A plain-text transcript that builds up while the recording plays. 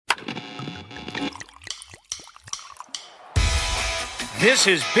This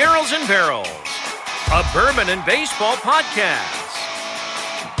is Barrels and Barrels, a bourbon and baseball podcast.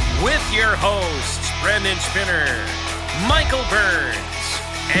 With your hosts, Brendan Spinner, Michael Burns,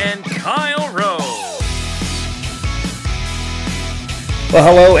 and Kyle Rose. Well,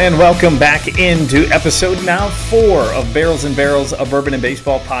 hello and welcome back into episode now 4 of Barrels and Barrels, a bourbon and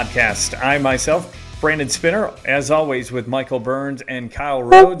baseball podcast. I myself, Brandon Spinner, as always with Michael Burns and Kyle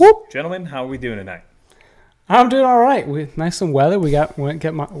Rhodes. Gentlemen, how are we doing tonight? I'm doing all right. Nice some weather. We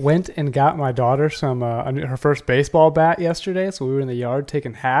went and got my daughter some her first baseball bat yesterday. So we were in the yard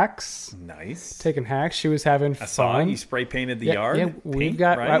taking hacks. Nice. Taking hacks. She was having fun. I saw you spray painted the yard. Yeah, we've Paint,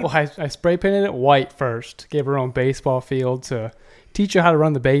 got. right? I spray painted it white first. Gave her own baseball field to teach her how to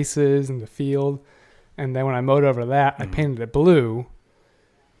run the bases and the field. And then when I mowed over that, I painted it blue.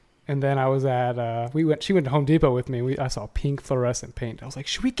 And then I was at she went to Home Depot with me. I saw pink fluorescent paint. I was like,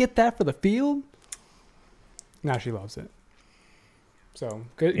 should we get that for the field? Now she loves it. So,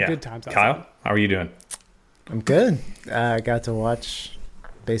 good times outside. Kyle, how are you doing? I'm good. I got to watch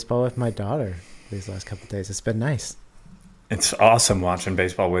baseball with my daughter these last couple of days. It's been nice. It's awesome watching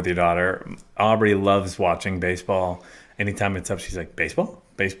baseball with your daughter. Aubrey loves watching baseball. Anytime it's up, she's like, baseball?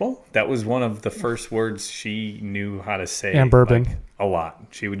 Baseball? That was one of the first words she knew how to say. And bourbon. Like, a lot.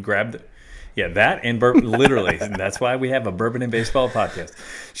 She would grab that and bourbon, literally. And that's why we have a bourbon and baseball podcast.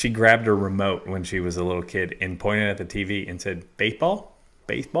 She grabbed her remote when she was a little kid and pointed at the TV and said, baseball?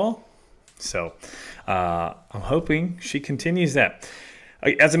 Baseball? So I'm hoping she continues that.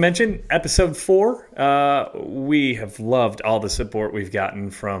 As I mentioned, episode 4, we have loved all the support we've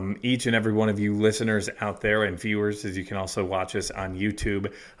gotten from each and every one of you listeners out there and viewers, as you can also watch us on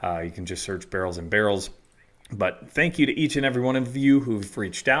YouTube. You can just search Barrels and Barrels. But thank you to each and every one of you who've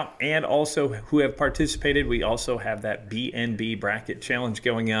reached out and also who have participated. We also have that BNB bracket challenge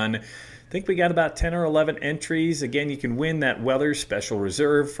going on. I think we got about 10 or 11 entries. Again, you can win that Weather Special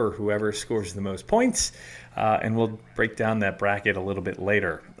Reserve for whoever scores the most points. And we'll break down that bracket a little bit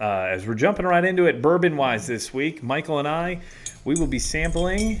later. As we're jumping right into it, bourbon-wise this week, Michael and I, we will be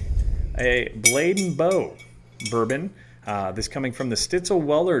sampling a Blade and Bow bourbon. This coming from the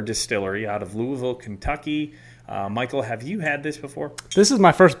Stitzel-Weller Distillery out of Louisville, Kentucky. Michael, have you had this before? This is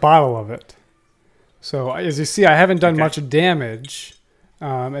my first bottle of it. So as you see, I haven't done much damage,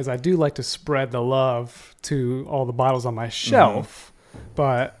 as I do like to spread the love to all the bottles on my shelf.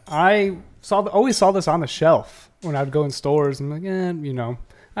 But I always saw this on the shelf when I'd go in stores and I'm like,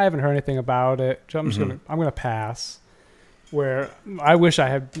 I haven't heard anything about it. So I'm gonna pass. Where I wish I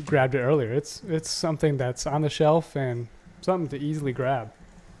had grabbed it earlier. It's something that's on the shelf and something to easily grab.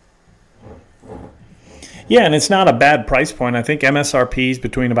 Yeah, and it's not a bad price point. I think MSRP is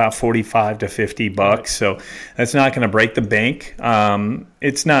between about $45 to $50, so that's not going to break the bank.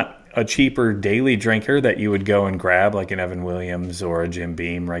 It's not a cheaper daily drinker that you would go and grab like an Evan Williams or a Jim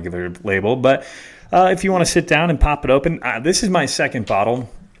Beam regular label. But if you want to sit down and pop it open, this is my second bottle.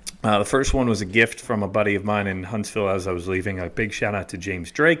 The first one was a gift from a buddy of mine in Huntsville as I was leaving. A big shout out to James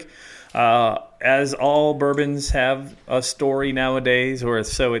Drake. As all bourbons have a story nowadays, or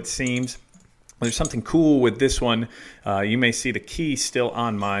so it seems, there's something cool with this one. You may see the key still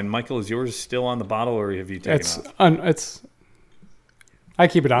on mine. Michael, is yours still on the bottle, or have you taken it off? I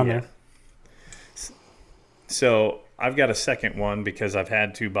keep it on there. So I've got a second one because I've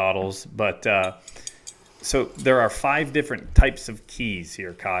had 2 bottles, but... So there are 5 different types of keys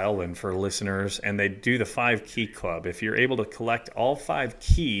here, Kyle, and for listeners, and they do the 5 key club. If you're able to collect all 5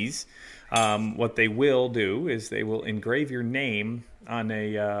 keys, what they will do is they will engrave your name on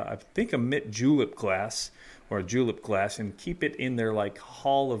I think a mint julep glass or a julep glass, and keep it in their like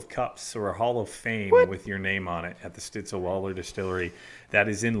Hall of Cups or a Hall of Fame with your name on it at the Stitzel-Weller Distillery. That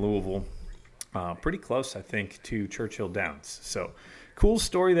is in Louisville, pretty close, I think, to Churchill Downs. So. Cool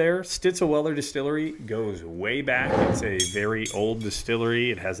story there. Stitzel-Weller Distillery goes way back. It's a very old distillery.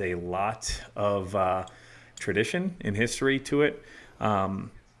 It has a lot of tradition and history to it.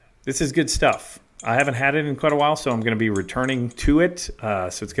 This is good stuff. I haven't had it in quite a while, so I'm going to be returning to it. So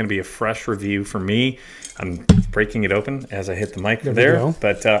it's going to be a fresh review for me. I'm breaking it open as I hit the mic there.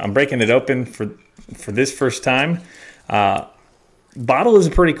 But I'm breaking it open for this first time. Bottle is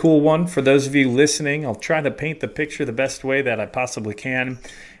a pretty cool one for those of you listening. I'll try to paint the picture the best way that I possibly can.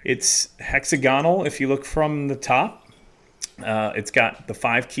 It's hexagonal if you look from the top. It's got the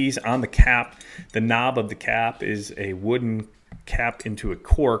 5 keys on the cap. The knob of the cap is a wooden cap into a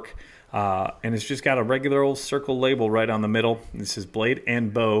cork. And it's just got a regular old circle label right on the middle. This is Blade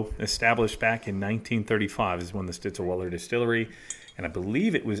and Bow, established back in 1935. This is when the Stitzel-Weller Distillery. And I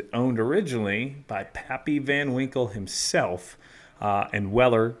believe it was owned originally by Pappy Van Winkle himself. And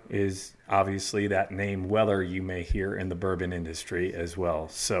Weller is obviously that name Weller you may hear in the bourbon industry as well.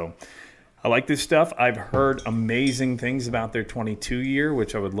 So I like this stuff. I've heard amazing things about their 22 year,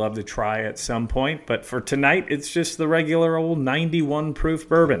 which I would love to try at some point. But for tonight, it's just the regular old 91 proof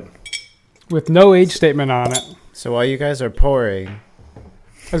bourbon. With no age statement on it. So while you guys are pouring,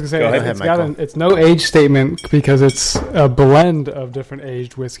 I was going to say, it's no age statement because it's a blend of different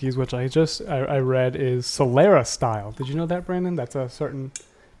aged whiskeys, which I read is Solera style. Did you know that, Brandon? That's a certain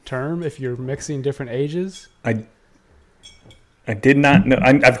term if you're mixing different ages. I did not know.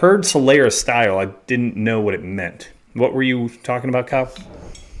 I've heard Solera style. I didn't know what it meant. What were you talking about, Kyle?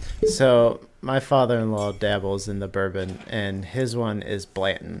 So my father-in-law dabbles in the bourbon, and his one is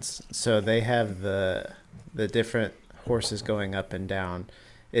Blanton's. So they have the different horses going up and down.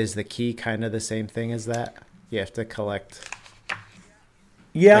 Is the key kind of the same thing as that? You have to collect.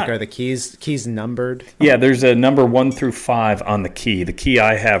 Yeah. Like, are the keys numbered? Yeah, there's a number 1 through 5 on the key. The key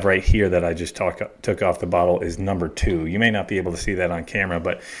I have right here that I just took off the bottle is number 2. You may not be able to see that on camera,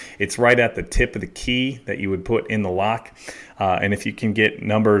 but it's right at the tip of the key that you would put in the lock. And if you can get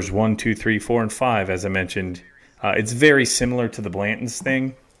numbers 1, 2, 3, 4, and 5, as I mentioned, it's very similar to the Blanton's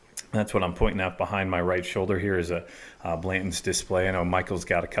thing. That's what I'm pointing out behind my right shoulder here is a Blanton's display. I know Michael's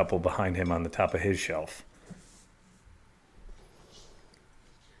got a couple behind him on the top of his shelf.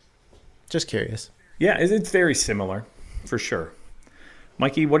 Just curious. Yeah, it's very similar, for sure.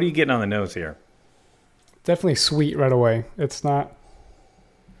 Mikey, what are you getting on the nose here? Definitely sweet right away. It's not...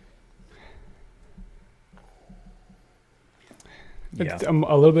 It's a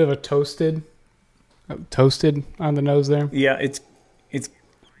little bit of a toasted on the nose there. Yeah,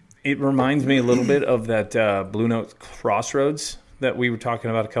 it reminds me a little bit of that Blue Note Crossroads that we were talking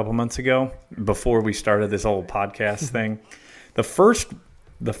about a couple months ago before we started this whole podcast thing. The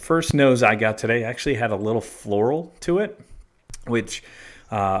first nose I got today actually had a little floral to it, which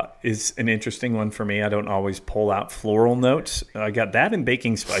is an interesting one for me. I don't always pull out floral notes. I got that and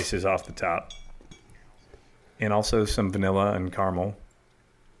baking spices off the top, and also some vanilla and caramel.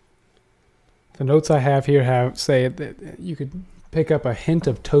 The notes I have here say that you could pick up a hint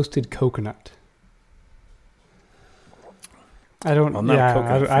of toasted coconut. I don't. Well,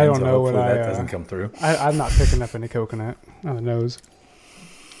 I don't know what that doesn't come through. I'm not picking up any coconut on the nose.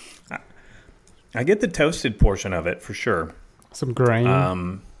 I get the toasted portion of it for sure. Some grain.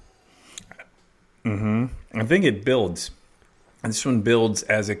 I think it builds. This one builds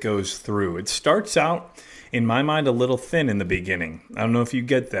as it goes through. It starts out, in my mind, a little thin in the beginning. I don't know if you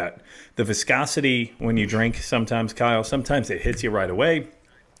get that. The viscosity when you drink sometimes, Kyle, sometimes it hits you right away.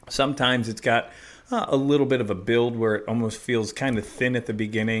 Sometimes it's got a little bit of a build where it almost feels kind of thin at the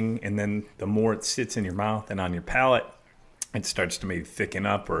beginning, and then the more it sits in your mouth and on your palate, it starts to maybe thicken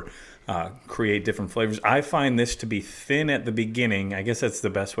up or create different flavors. I find this to be thin at the beginning. I guess that's the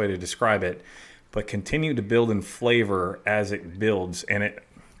best way to describe it, but continue to build in flavor as it builds. And it,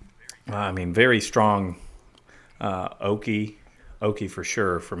 very strong oaky for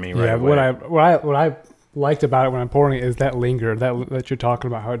sure for me right away. What I liked about it when I'm pouring it is that linger that you're talking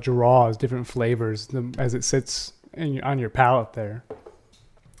about, how it draws different flavors as it sits on your palate there.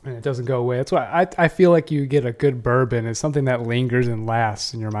 And it doesn't go away. That's why I feel like you get a good bourbon is something that lingers and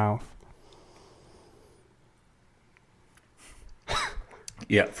lasts in your mouth.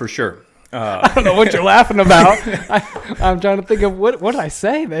 Yeah, for sure. I don't know what you're laughing about. I'm trying to think of what did I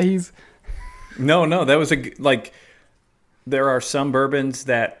say that he's. No, that was there are some bourbons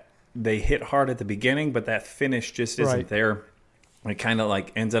that they hit hard at the beginning, but that finish just isn't there. It kind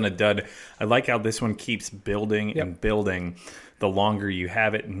of ends on a dud. I like how this one keeps building and building the longer you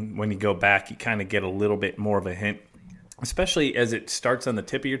have it. And when you go back, you kind of get a little bit more of a hint, especially as it starts on the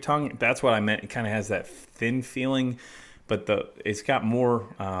tip of your tongue. That's what I meant. It kind of has that thin feeling, but it's got more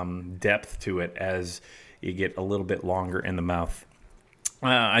depth to it as you get a little bit longer in the mouth.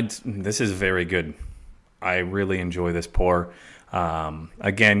 This is very good. I really enjoy this pour.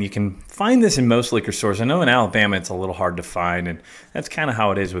 Again, you can find this in most liquor stores. I know in Alabama it's a little hard to find, and that's kind of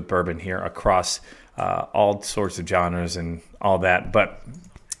how it is with bourbon here across all sorts of genres and all that. But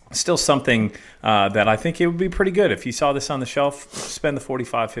still something that I think it would be pretty good. If you saw this on the shelf, spend the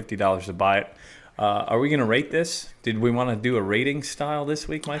 $45, $50 to buy it. Are we going to rate this? Did we want to do a rating style this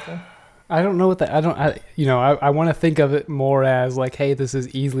week, Michael? I don't know what that. I want to think of it more as hey, this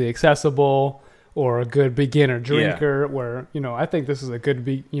is easily accessible or a good beginner drinker. Yeah. Where I think this is a good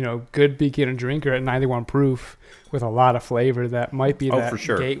beginner drinker at 91 proof with a lot of flavor that might be that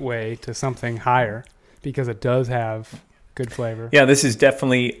gateway to something higher because it does have good flavor. Yeah, this is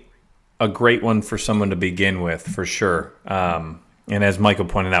definitely a great one for someone to begin with for sure. And as Michael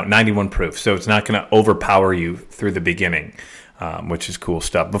pointed out, 91 proof. So it's not going to overpower you through the beginning, which is cool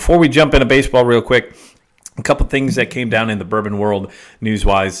stuff. Before we jump into baseball real quick, a couple things that came down in the bourbon world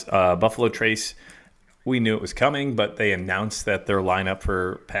news-wise. Buffalo Trace, we knew it was coming, but they announced that their lineup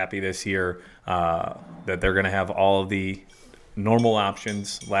for Pappy this year, that they're going to have all of the normal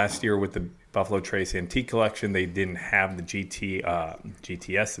options. Last year with the Buffalo Trace Antique Collection, they didn't have the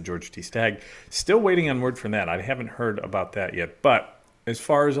GTS, the Georgia T. Stagg. Still waiting on word from that. I haven't heard about that yet. But as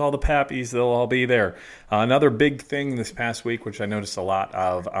far as all the Pappies, they'll all be there. Another big thing this past week, which I noticed a lot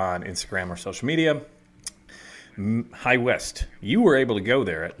of on Instagram or social media, High West. You were able to go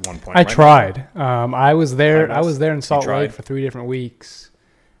there at one point. I right? tried. I was there. I was there in Salt tried? Lake for 3 different weeks,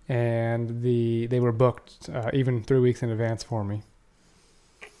 and they were booked even 3 weeks in advance for me.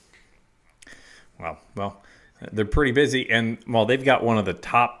 Well, they're pretty busy, and they've got one of the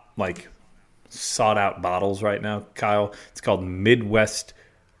top sought out bottles right now, Kyle. It's called Midwest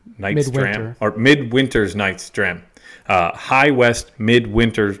Night's Dram, or Midwinter's Night's Dram. High West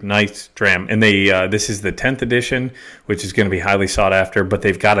Midwinter Night's Dram, and this is the 10th edition, which is going to be highly sought after. But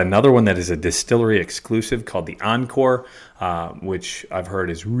they've got another one that is a distillery exclusive called the Encore, which I've heard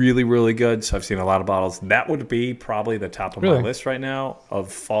is really, really good. So I've seen a lot of bottles. That would be probably the top of my list right now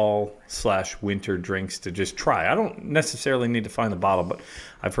of fall/winter drinks to just try. I don't necessarily need to find the bottle, but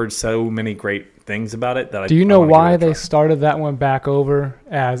I've heard so many great things about it that Do you know why they started that one back over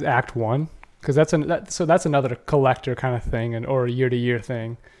as Act 1? Because that's another collector kind of thing, or a year-to-year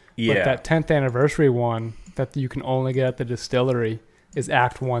thing. Yeah. But that 10th anniversary one that you can only get at the distillery is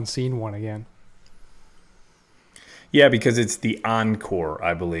Act 1, Scene 1 again. Yeah, because it's the Encore,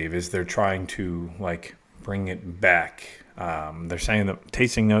 I believe, is they're trying to bring it back. They're saying the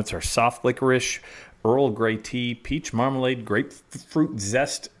tasting notes are soft licorice, Earl Grey tea, peach marmalade, grapefruit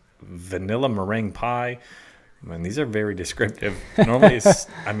zest, vanilla meringue pie. These are very descriptive. Normally,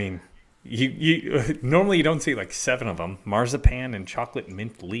 normally you don't see 7 of them. Marzipan and chocolate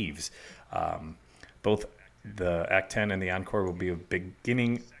mint leaves. Both the Act 10 and the Encore will be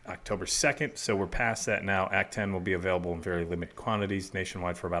beginning October 2nd, so we're past that now. Act 10 will be available in very limited quantities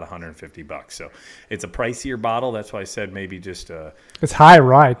nationwide for about $150. So it's a pricier bottle. That's why I said maybe just it's high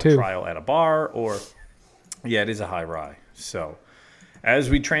rye too. Trial at a bar, or it is a high rye. So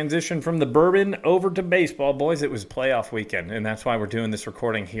as we transition from the bourbon over to baseball, boys, it was playoff weekend, and that's why we're doing this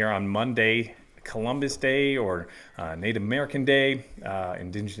recording here on Monday, Columbus Day, or Native American Day,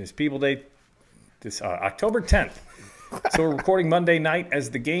 Indigenous People Day, this October 10th. So we're recording Monday night as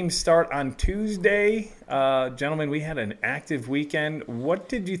the games start on Tuesday. Gentlemen, we had an active weekend. What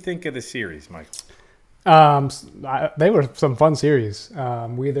did you think of the series, Michael? They were some fun series.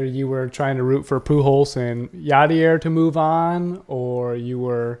 Whether you were trying to root for Pujols and Yadier to move on, or you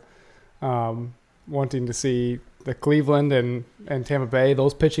were wanting to see the Cleveland and Tampa Bay,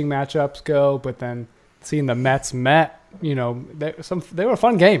 those pitching matchups go, but then seeing the Mets they were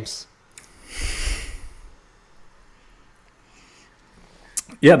fun games.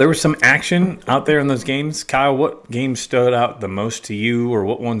 Yeah, there was some action out there in those games. Kyle, what games stood out the most to you, or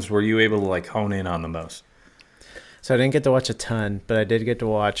what ones were you able to hone in on the most? So I didn't get to watch a ton, but I did get to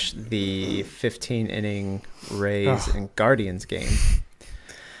watch the 15-inning Rays and Guardians game.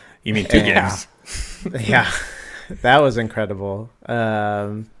 You mean 2 games? Yeah, that was incredible.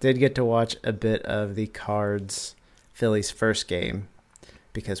 Did get to watch a bit of the Cards-Phillies first game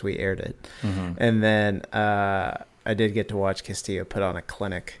because we aired it. Mm-hmm. And then I did get to watch Castillo put on a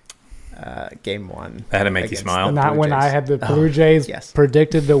clinic game 1. That had to make you smile. And not when I had the Blue Jays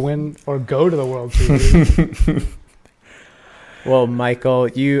predicted to win or go to the World Series. Well, Michael,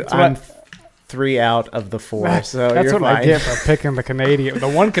 I'm 3 out of the 4, that's so that's you're what fine. I get for picking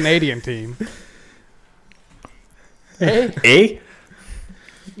the one Canadian team. Eh?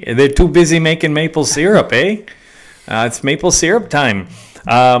 Yeah, they're too busy making maple syrup, eh? It's maple syrup time.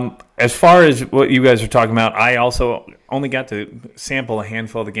 As far as what you guys are talking about, I also only got to sample a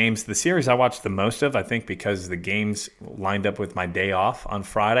handful of the games. The series I watched the most of, I think because the games lined up with my day off on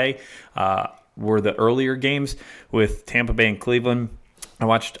Friday, were the earlier games with Tampa Bay and Cleveland. I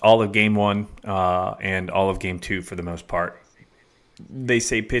watched all of Game 1 and all of Game 2 for the most part. They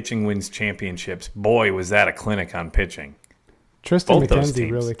say pitching wins championships. Boy, was that a clinic on pitching. Tristan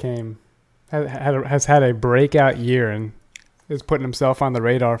McKenzie really has had a breakout year and is putting himself on the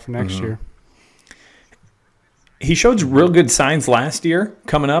radar for next year. He showed real good signs last year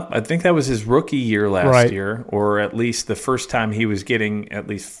coming up. I think that was his rookie year last year, or at least the first time he was getting at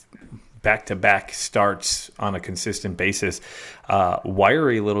least back-to-back starts on a consistent basis.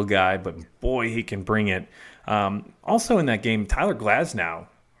 Wiry little guy, but boy, he can bring it. Also in that game, Tyler Glasnow,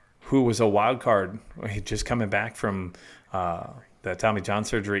 who was a wild card, just coming back from the Tommy John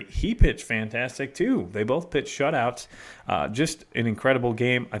surgery, he pitched fantastic too. They both pitched shutouts. Just an incredible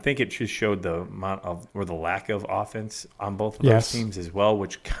game. I think it just showed the amount of, or the lack of offense on both of those teams as well,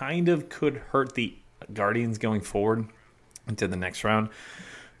 which kind of could hurt the Guardians going forward into the next round.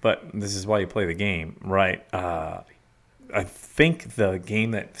 But this is why you play the game, right? I think the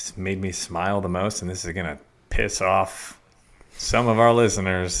game that made me smile the most, and this is going to piss off some of our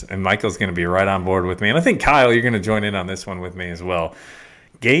listeners, and Michael's going to be right on board with me. And I think, Kyle, you're going to join in on this one with me as well.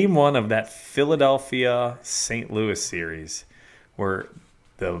 Game 1 of that Philadelphia-St. Louis series, where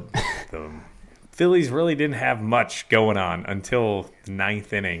the Phillies really didn't have much going on until the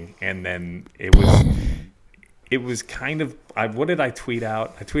 9th inning, and then it was kind of, what did I tweet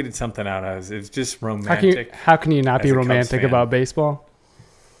out? I tweeted something out. It was just romantic. How can you not be romantic about baseball?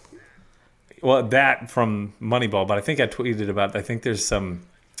 Well, that from Moneyball, but I think I tweeted about, I think there's a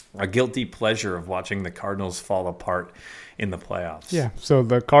guilty pleasure of watching the Cardinals fall apart in the playoffs. Yeah, so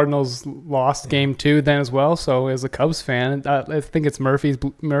the Cardinals lost game 2 then as well. So as a Cubs fan, I think it's Murphy's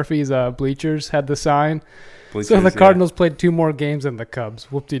bleachers had the sign. So the Cardinals played 2 more games than the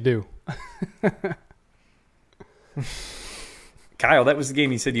Cubs. Whoop-de-doo. Kyle, that was the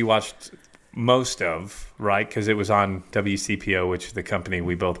game you said you watched most of, right? Because it was on WCPO, which is the company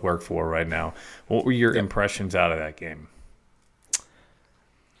we both work for right now. What were your impressions out of that game?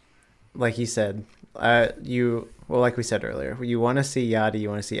 Like you said, like we said earlier, you want to see Yachty, you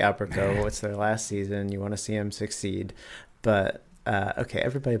want to see Alberco. It's their last season. You want to see him succeed. But, okay,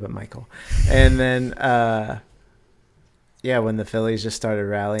 everybody but Michael. And then, when the Phillies just started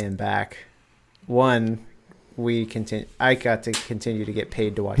rallying back, I got to continue to get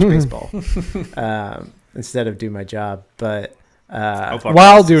paid to watch baseball instead of do my job. But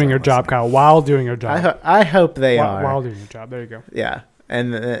while doing your job, Kyle, while doing your job. I hope they are. While doing your job. There you go. Yeah.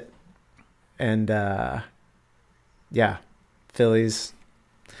 Phillies.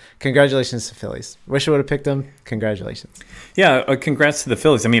 Congratulations to Phillies. Wish I would have picked them. Congratulations. Yeah, congrats to the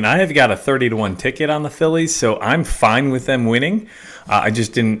Phillies. I mean, I have got a 30-1 ticket on the Phillies, so I'm fine with them winning. I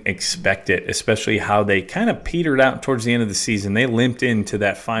just didn't expect it, especially how they kind of petered out towards the end of the season. They limped into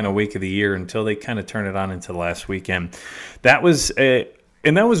that final week of the year until they kind of turned it on into the last weekend. That was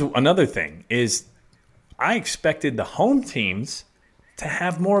another thing, is I expected the home teams to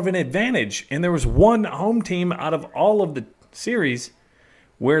have more of an advantage, and there was one home team out of all of the series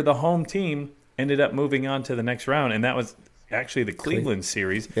where the home team ended up moving on to the next round, and that was actually the Cleveland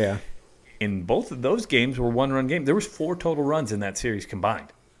series. Yeah. In both of those games were one-run games. There was 4 total runs in that series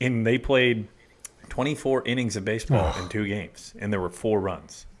combined, and they played 24 innings of baseball in 2 games, and there were 4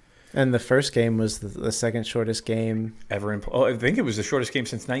 runs. And the first game was the second shortest game ever. I think it was the shortest game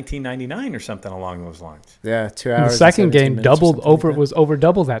since 1999 or something along those lines. Yeah, 2 hours. And the second game was over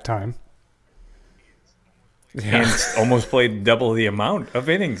double that time. Yeah. And almost played double the amount of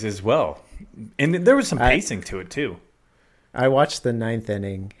innings as well. And there was some pacing to it, too. I watched the 9th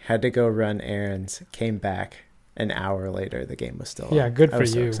inning, had to go run errands, came back. An hour later, the game was still on. Yeah, good for you. I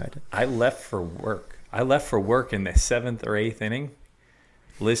was so excited. I left for work. In the 7th or 8th inning,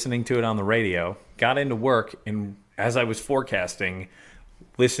 listening to it on the radio, got into work, and as I was forecasting,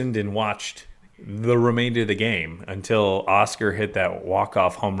 listened and watched the remainder of the game until Oscar hit that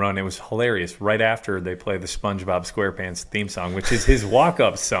walk-off home run. It was hilarious. Right after they play the SpongeBob SquarePants theme song, which is his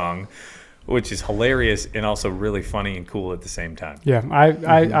walk-up song, which is hilarious and also really funny and cool at the same time. Yeah,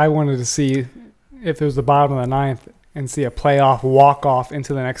 I wanted to see if it was the bottom of the 9th and see a playoff walk-off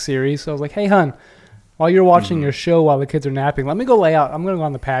into the next series. So I was like, hey, hon, while you're watching your show while the kids are napping, let me go lay out. I'm going to go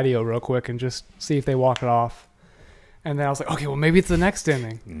on the patio real quick and just see if they walk it off. And then I was like, okay, well, maybe it's the next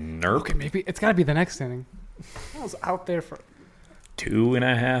inning. Nope. Okay, maybe it's got to be the next inning. I was out there for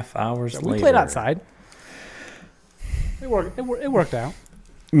 2.5 hours later. We played outside. It worked out.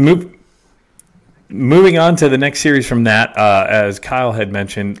 Moving on to the next series from that, as Kyle had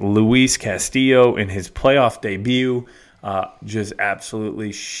mentioned, Luis Castillo in his playoff debut, just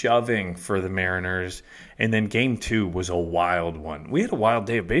absolutely shoving for the Mariners. And then Game 2 was a wild one. We had a wild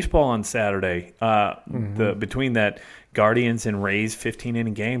day of baseball on Saturday between that Guardians and Rays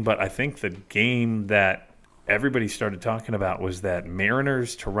 15-inning game. But I think the game that everybody started talking about was that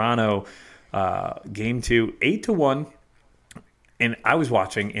Mariners-Toronto Game 2, 8-1. And I was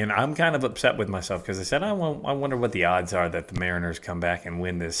watching, and I'm kind of upset with myself because I said, I wonder what the odds are that the Mariners come back and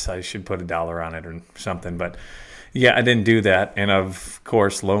win this. I should put $1 on it or something. But, yeah, I didn't do that. And, of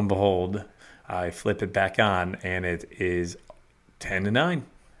course, lo and behold, I flip it back on, and it is 10-9.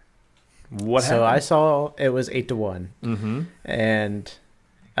 What happened? So I saw it was 8-1, and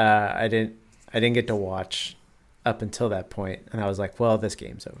I didn't get to watch up until that point, and I was like, well, this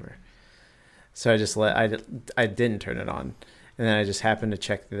game's over. So I just I didn't turn it on. And then I just happened to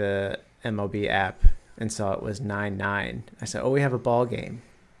check the MLB app and saw it was 9-9. I said, oh, we have a ball game.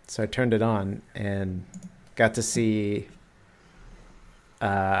 So I turned it on and got to see,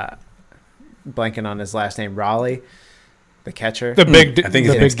 blanking on his last name, Raleigh, the catcher. The big, I think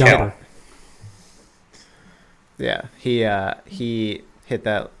his name's dumper. Yeah, he hit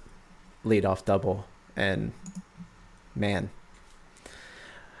that leadoff double, and man,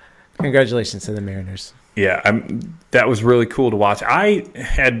 congratulations to the Mariners. Yeah, that was really cool to watch. I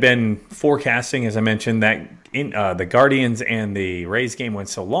had been forecasting, as I mentioned, that the Guardians and the Rays game went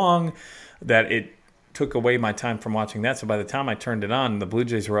so long that it took away my time from watching that. So by the time I turned it on, the Blue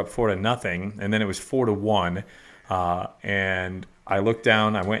Jays were up 4-0, and then it was 4-1. And I looked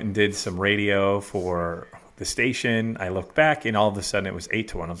down. I went and did some radio for the station. I looked back, and all of a sudden it was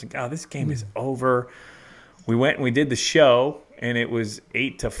 8-1. I was like, oh, this game is over. We went and we did the show, and it was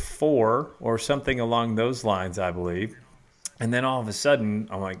 8-4 or something along those lines, I believe. And then all of a sudden,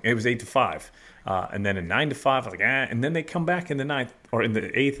 I'm like, it was 8-5. And then at 9-5, I was like, and then they come back in the ninth, or in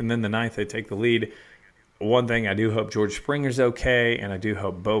the eighth, and then the ninth, they take the lead. One thing, I do hope George Springer's okay, and I do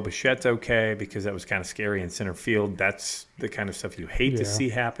hope Bo Bichette's okay, because that was kind of scary in center field. That's the kind of stuff you hate to see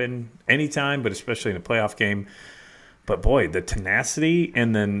happen anytime, but especially in a playoff game. But, boy, the tenacity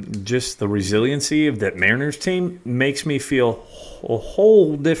and then just the resiliency of that Mariners team makes me feel a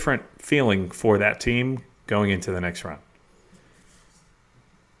whole different feeling for that team going into the next round.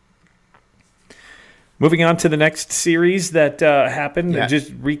 Moving on to the next series that happened. Yeah.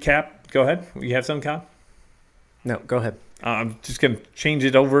 Just recap. Go ahead. You have something, Kyle? No, go ahead. I'm just going to change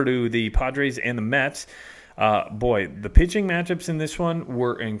it over to the Padres and the Mets. Boy, the pitching matchups in this one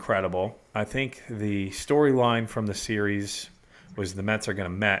were incredible. I think the storyline from the series was the Mets are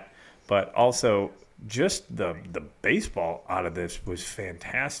going to Met, but also just the baseball out of this was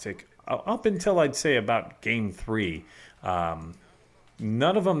fantastic. Up until I'd say about Game 3,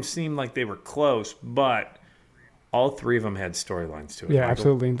 none of them seemed like they were close, but all three of them had storylines to it. Yeah, Michael.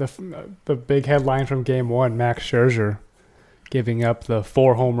 absolutely. The big headline from Game 1, Max Scherzer giving up the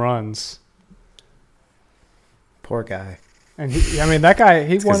 4 home runs. Poor guy. And that guy,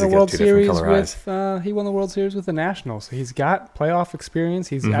 he won the World Series with the Nationals. So he's got playoff experience.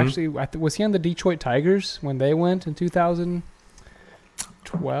 He's actually, was he on the Detroit Tigers when they went in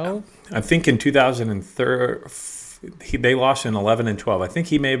 2012? I think in 2003, they lost in 11 and 12. I think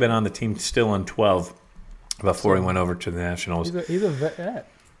he may have been on the team still in 12 before he went over to the Nationals. He's a vet.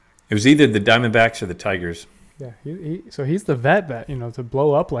 It was either the Diamondbacks or the Tigers. Yeah, so he's the vet that, to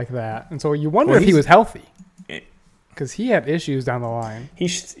blow up like that. And so you wonder if he was healthy. Because he had issues down the line.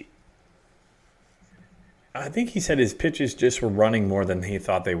 I think he said his pitches just were running more than he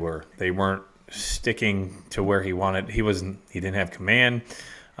thought they were. They weren't sticking to where he wanted. He didn't have command.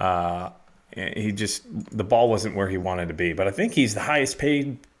 The ball wasn't where he wanted to be. But I think he's the highest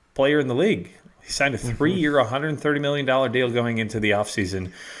paid player in the league. He signed a 3-year, $130 million deal going into the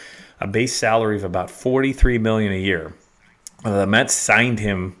offseason, a base salary of about $43 million a year. The Mets signed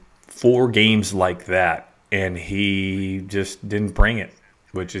him 4 games like that. And he just didn't bring it,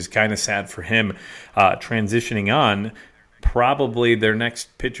 which is kind of sad for him. Transitioning on, probably their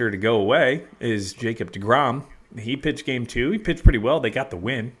next pitcher to go away is Jacob deGrom. He pitched Game 2. He pitched pretty well. They got the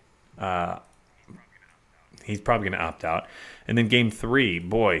win. He's probably going to opt out. And then Game 3,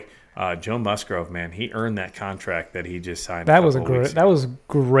 boy, Joe Musgrove, man, he earned that contract that he just signed. That was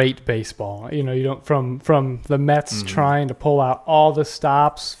great baseball. From the Mets trying to pull out all the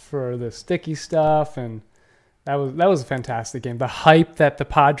stops for the sticky stuff, and that was a fantastic game. The hype that the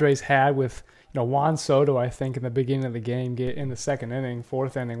Padres had with Juan Soto, I think in the beginning of the game, in the second inning,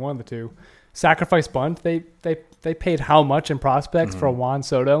 fourth inning, one of the two, sacrifice bunt. They paid how much in prospects for Juan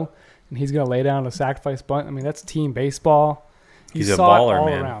Soto, and he's going to lay down a sacrifice bunt. I mean, that's team baseball. He's a baller, it all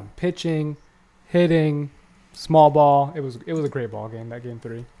man. Around. Pitching, hitting, small ball. It was a great ball game, that Game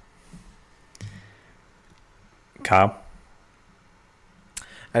 3. Kyle?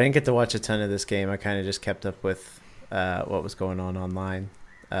 I didn't get to watch a ton of this game. I kind of just kept up with what was going on online.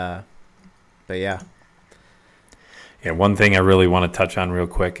 But yeah. Yeah, one thing I really want to touch on real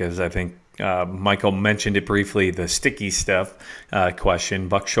quick is I think Michael mentioned it briefly, the sticky stuff question.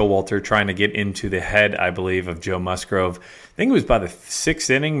 Buck Showalter trying to get into the head, I believe, of Joe Musgrove. I think it was by the 6th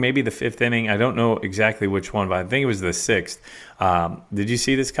inning, maybe the 5th inning. I don't know exactly which one, but I think it was the 6th. Did you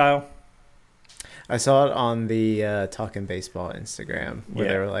see this, Kyle? I saw it on the Talking Baseball Instagram where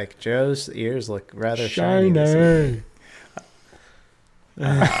they were like, Joe's ears look rather shiny this week.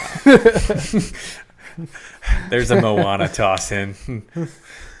 There's a Moana toss in.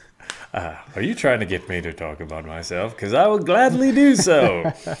 Are you trying to get me to talk about myself? Because I will gladly do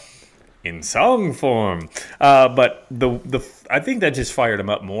so. in song form. But I think that just fired him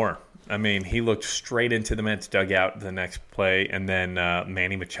up more. I mean, he looked straight into the Mets dugout the next play, and then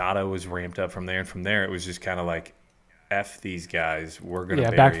Manny Machado was ramped up from there. And from there, it was just kind of like, F these guys, we're going to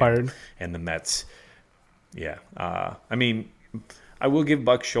bury backfired. them. And the Mets, I mean, I will give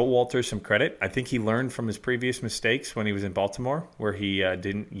Buck Showalter some credit. I think he learned from his previous mistakes when he was in Baltimore, where he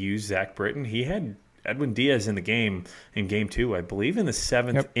didn't use Zach Britton. He had Edwin Diaz in the game, in game 2, I believe in the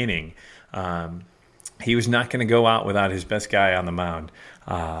 7th inning. He was not going to go out without his best guy on the mound.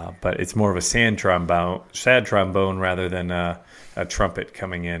 But it's more of a sad trombone rather than a trumpet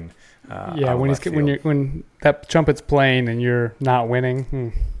coming in. When that trumpet's playing and you're not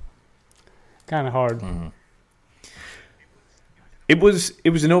winning, kind of hard. Mm-hmm. It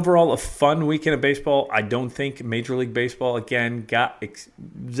was an overall a fun weekend of baseball. I don't think Major League Baseball again got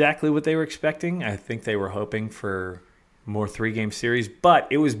exactly what they were expecting. I think they were hoping for more 3-game series, but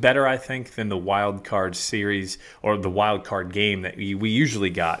it was better, I think, than the wild card series or the wild card game that we usually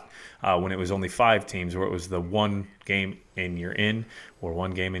got when it was only 5 teams, where it was the 1 game and you're in or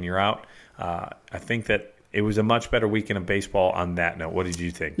 1 game and you're out. I think that it was a much better weekend of baseball on that note. What did you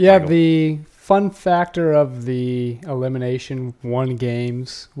think, Yeah, Michael? The fun factor of the elimination 1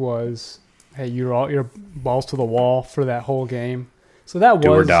 games was, hey, you're balls to the wall for that whole game. So that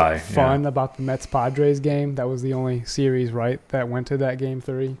was fun about the Mets-Padres game. That was the only series, right, that went to that game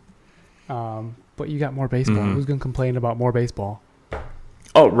 3. But you got more baseball. Mm-hmm. Who's going to complain about more baseball?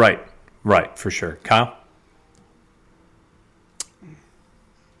 Oh, right, for sure. Kyle?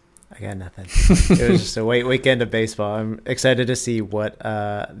 I got nothing. It was just a weekend of baseball. I'm excited to see what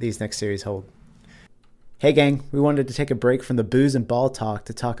these next series hold. Hey, gang, we wanted to take a break from the booze and ball talk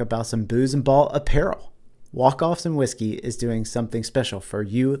to talk about some booze and ball apparel. Walkoffs and Whiskey is doing something special for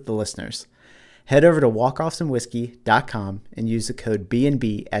you, the listeners. Head over to walkoffsandwhiskey.com and use the code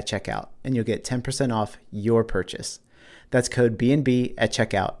B&B at checkout, and you'll get 10% off your purchase. That's code B&B at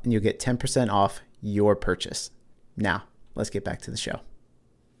checkout, and you'll get 10% off your purchase. Now, let's get back to the show.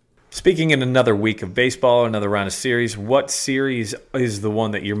 Speaking in another week of baseball, another round of series, what series is the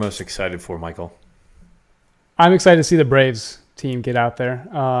one that you're most excited for, Michael? I'm excited to see the Braves team get out there.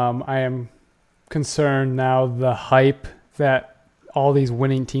 I am concerned now the hype that all these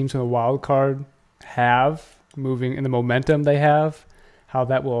winning teams from the wild card have moving and the momentum they have, how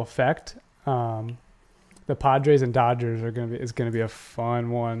that will affect the Padres and Dodgers is going to be a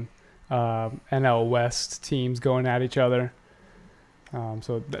fun one. NL West teams going at each other.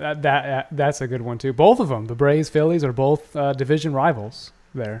 So that's a good one too. Both of them, the Braves, Phillies, are both division rivals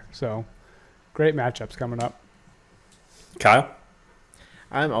there. So great matchups coming up. Kyle?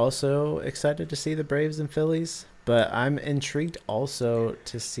 I'm also excited to see the Braves and Phillies, but I'm intrigued also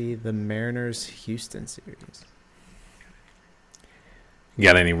to see the Mariners-Houston series. You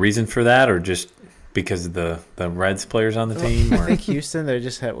got any reason for that, or just because of the Reds players on the team? Or? I think Houston,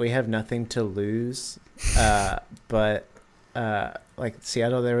 we have nothing to lose, but like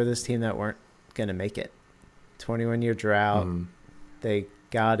Seattle, they were this team that weren't going to make it. 21-year drought. They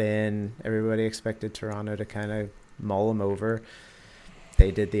got in. Everybody expected Toronto to kind of mull them over. They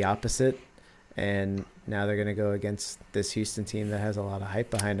did the opposite, and now they're going to go against this Houston team that has a lot of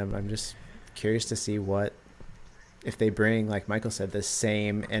hype behind them. I'm just curious to see if they bring, like Michael said, the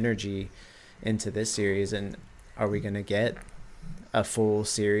same energy into this series, and are we going to get a full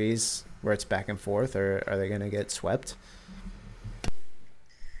series where it's back and forth, or are they going to get swept?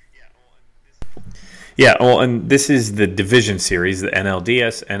 Yeah, well, and this is the division series, the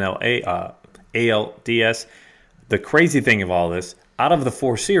NLDS, ALDS. The crazy thing of all this, out of the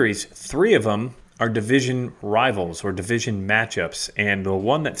 4 series, 3 of them are division rivals or division matchups. And the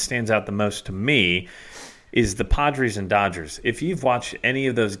one that stands out the most to me is the Padres and Dodgers. If you've watched any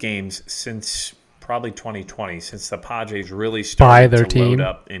of those games since probably 2020, since the Padres really started to load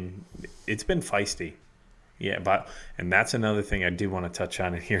up, and it's been feisty. Yeah, and that's another thing I do want to touch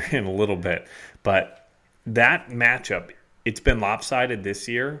on here in a little bit. But that matchup, it's been lopsided this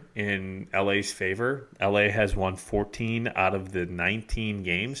year in LA's favor. LA has won 14 out of the 19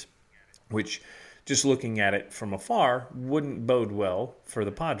 games, which, just looking at it from afar, wouldn't bode well for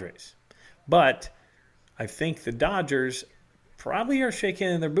the Padres. But I think the Dodgers probably are shaking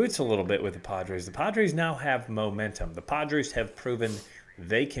in their boots a little bit with the Padres. The Padres now have momentum. The Padres have proven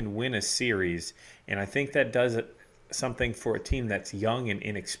they can win a series, and I think that does something for a team that's young and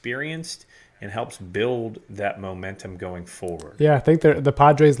inexperienced and helps build that momentum going forward. Yeah, I think the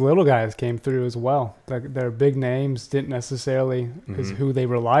Padres' little guys came through as well. Their big names didn't necessarily is who they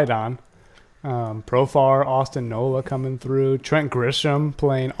relied on. Profar, Austin Nola coming through, Trent Grisham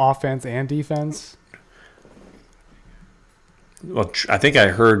playing offense and defense. Well, I think I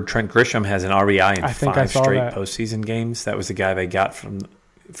heard Trent Grisham has an RBI in 5 straight postseason games. That was the guy they got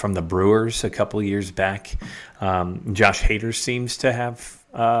from the Brewers a couple of years back. Josh Hader seems to have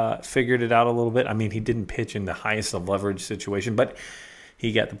figured it out a little bit. I mean, he didn't pitch in the highest of leverage situation, but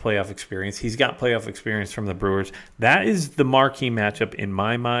he got the playoff experience. He's got playoff experience from the Brewers. That is the marquee matchup in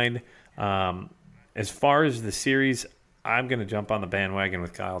my mind. As far as the series, I'm going to jump on the bandwagon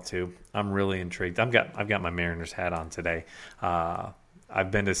with Kyle too. I'm really intrigued. I've got my Mariners hat on today.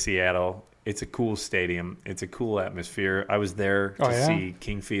 I've been to Seattle. It's a cool stadium. It's a cool atmosphere. I was there to see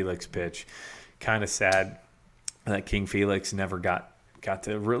King Felix pitch. Kind of sad that King Felix never got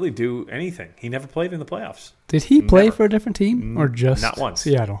to really do anything. He never played in the playoffs. Did he play for a different team or just not once?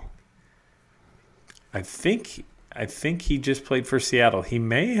 Seattle? I think he just played for Seattle. He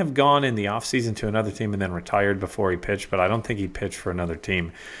may have gone in the offseason to another team and then retired before he pitched, but I don't think he pitched for another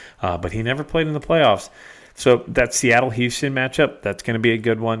team. But he never played in the playoffs. So that Seattle-Houston matchup, that's going to be a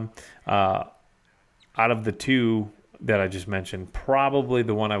good one. Out of the two that I just mentioned, probably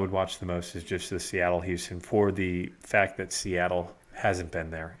the one I would watch the most is just the Seattle-Houston for the fact that Seattle hasn't been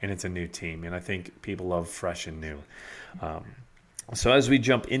there, and it's a new team. And I think people love fresh and new. So as we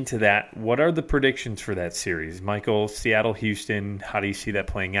jump into that, what are the predictions for that series? Michael, Seattle-Houston, how do you see that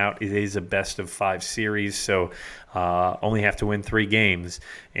playing out? It is a best-of-5 series, so only have to win 3 games.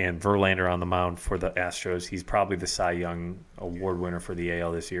 And Verlander on the mound for the Astros. He's probably the Cy Young Award winner for the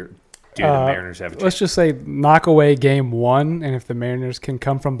AL this year. Do the Mariners have a chance? Let's just say knock away game 1, and if the Mariners can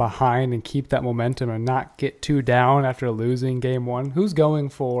come from behind and keep that momentum and not get too down after losing game 1, who's going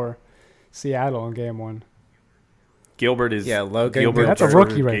for Seattle in game 1? Gilbert is Logan. Gilbert. That's a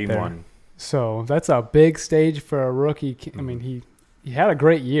rookie right game there. 1. So that's a big stage for a rookie. I mean, he had a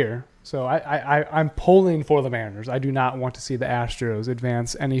great year. So I'm pulling for the Mariners. I do not want to see the Astros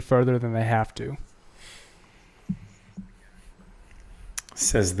advance any further than they have to.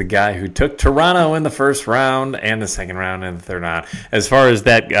 Says the guy who took Toronto in the first round and the second round and the third round. As far as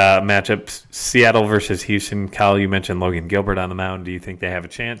that matchup, Seattle versus Houston, Kyle, you mentioned Logan Gilbert on the mound. Do you think they have a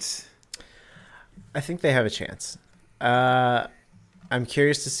chance? I think they have a chance. I'm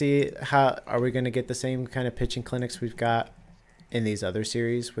curious to see how are we going to get the same kind of pitching clinics we've got in these other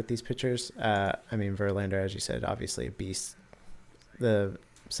series with these pitchers. I mean, Verlander, as you said, obviously a beast, the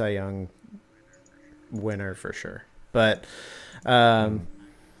Cy Young winner for sure. But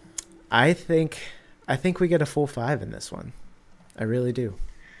I think we get a full 5 in this one. I really do.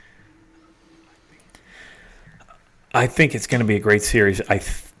 I think it's going to be a great series.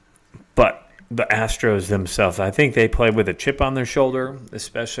 But the Astros themselves, I think they play with a chip on their shoulder,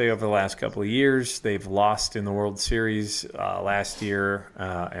 especially over the last couple of years. They've lost in the World Series last year,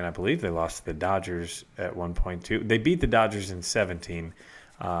 and I believe they lost to the Dodgers at one point too. They beat the Dodgers in 2017,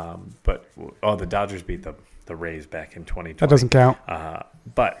 but the Dodgers beat the Rays back in 2020. That doesn't count.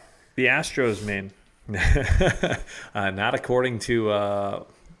 But the Astros, man, not according to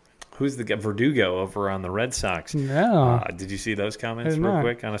who's the guy, Verdugo over on the Red Sox. No. Did you see those comments real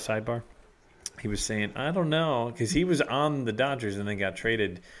quick on a sidebar? He was saying, I don't know, because he was on the Dodgers and then got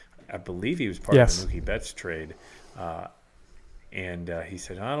traded. I believe he was part of the Mookie Betts trade. And he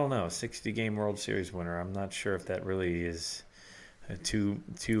said, I don't know, 60-game World Series winner. I'm not sure if that really is too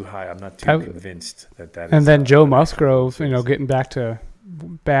high. I'm not too convinced that is. And then Joe Musgrove, getting back to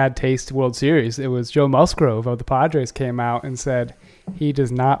bad taste World Series, it was Joe Musgrove of the Padres came out and said he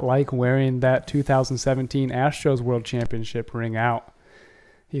does not like wearing that 2017 Astros World Championship ring out.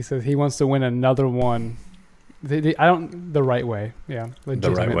 He says he wants to win another one. The right way. Yeah,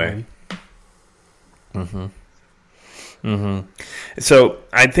 legitimately. The right way. Mm-hmm. Mm-hmm. So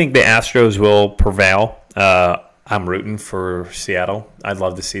I think the Astros will prevail. I'm rooting for Seattle. I'd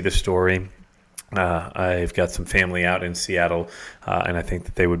love to see the story. I've got some family out in Seattle, and I think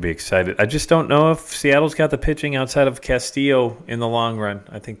that they would be excited. I just don't know if Seattle's got the pitching outside of Castillo in the long run.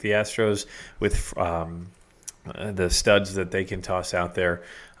 I think the Astros, with the studs that they can toss out there,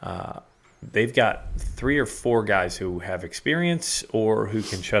 they've got 3 or 4 guys who have experience or who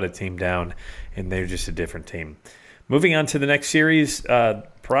can shut a team down, and they're just a different team. Moving on to the next series,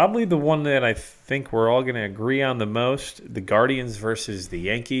 probably the one that I think we're all going to agree on the most, the Guardians versus the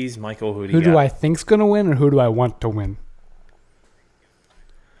Yankees. Michael, who do I think's going to win, or who do I want to win?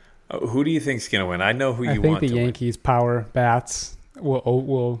 Who do you think's going to win? I know who you want to win. I think the Yankees' power bats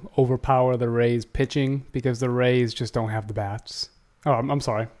will overpower the Rays' pitching because the Rays just don't have the bats. Oh, I'm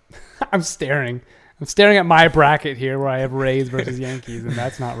sorry. I'm staring at my bracket here where I have Rays versus Yankees, and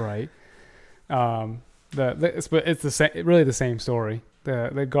that's not right. It's the same, really the same story.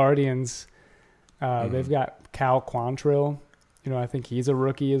 The Guardians, they've got Cal Quantrill, I think he's a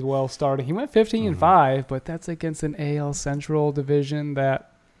rookie as well starting. He went 15-5, but that's against an AL Central division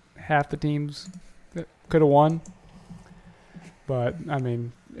that half the teams could have won. But, I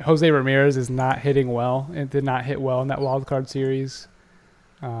mean, Jose Ramirez is not hitting well and did not hit well in that wild card series.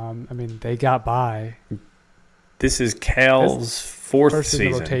 I mean, they got by. This is Cal's fourth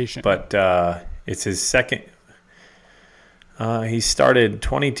season, rotation. But it's his second. He started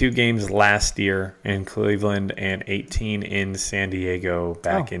 22 games last year in Cleveland and 18 in San Diego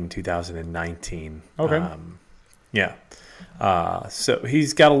back in 2019. Okay. Yeah. So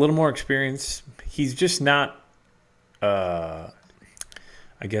he's got a little more experience. He's just not, I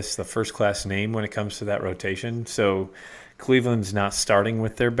guess, the first-class name when it comes to that rotation. So Cleveland's not starting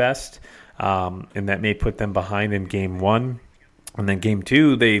with their best, and that may put them behind in Game 1. And then Game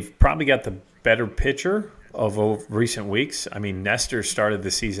 2, they've probably got the better pitcher of recent weeks. I mean, Nestor started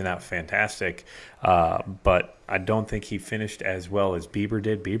the season out fantastic, but I don't think he finished as well as Bieber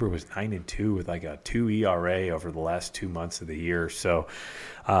did. Bieber was 9-2 with like a 2 ERA over the last 2 months of the year. So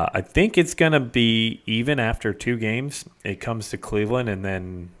I think it's going to be even after 2 games. It comes to Cleveland, and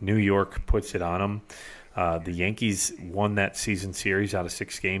then New York puts it on them. The Yankees won that season series out of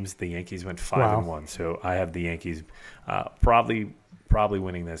 6 games. The Yankees went 5-1. So I have the Yankees probably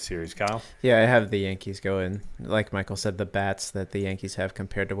winning that series. Kyle? Yeah, I have the Yankees going. Like Michael said, the bats that the Yankees have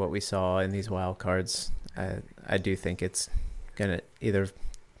compared to what we saw in these wild cards, I do think it's going to either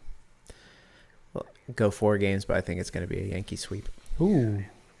go 4 games, but I think it's going to be a Yankee sweep. Ooh.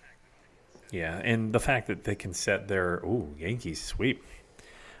 Yeah, and the fact that they can set their Yankees sweep.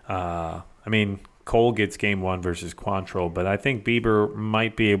 I mean, Cole gets Game 1 versus Quantrill, but I think Bieber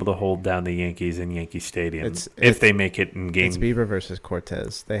might be able to hold down the Yankees in Yankee Stadium if they make it in Game. It's Bieber versus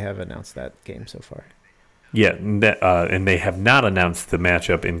Cortez. They have announced that game so far. Yeah, and they have not announced the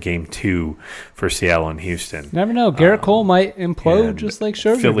matchup in Game 2 for Seattle and Houston. Never know. Garrett Cole might implode just like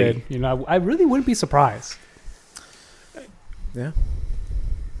Scherzer did. I really wouldn't be surprised. Yeah.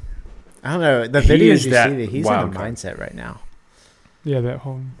 I don't know. The videos you see that he's in a mindset right now. Yeah, that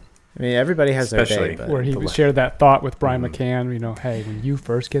whole. I mean, everybody has their day, but where he shared that thought with Brian McCann. Hey, when you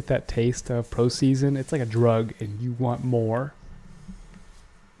first get that taste of postseason, it's like a drug, and you want more.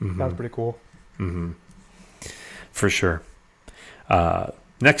 Mm-hmm. That was pretty cool. Mm-hmm. For sure.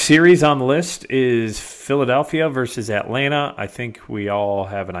 Next series on the list is Philadelphia versus Atlanta. I think we all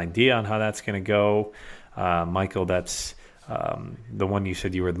have an idea on how that's going to go. Michael, that's the one you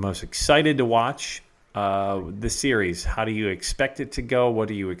said you were the most excited to watch. The series, how do you expect it to go? What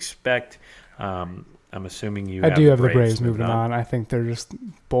do you expect? I'm assuming you. I do have the Braves moving on. I think they're just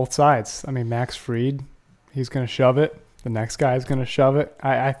both sides. I mean, Max Fried, he's going to shove it. The next guy is going to shove it.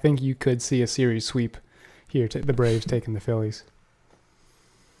 I think you could see a series sweep here. The Braves taking the Phillies.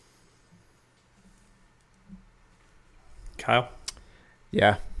 Kyle?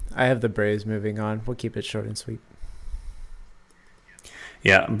 Yeah, I have the Braves moving on. We'll keep it short and sweet.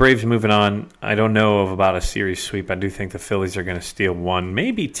 Yeah, Braves moving on. I don't know about a series sweep. I do think the Phillies are going to steal 1,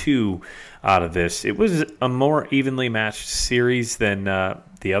 maybe 2 out of this. It was a more evenly matched series than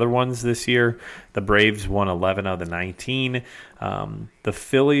the other ones this year. The Braves won 11 out of the 19. The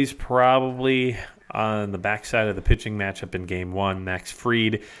Phillies probably on the backside of the pitching matchup in Game 1. Max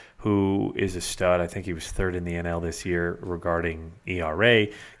Fried, who is a stud. I think he was 3rd in the NL this year regarding ERA,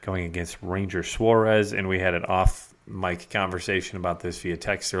 going against Ranger Suarez, and we had an off-mic conversation about this via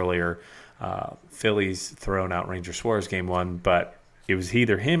text earlier. Phillies throwing out Ranger Suarez Game 1, but it was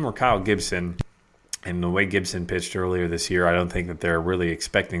either him or Kyle Gibson. And the way Gibson pitched earlier this year, I don't think that they're really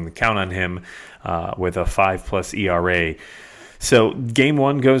expecting the count on him with a 5+ ERA. So Game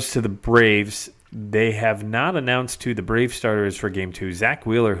 1 goes to the Braves. They have not announced who the Brave starter is for Game 2. Zach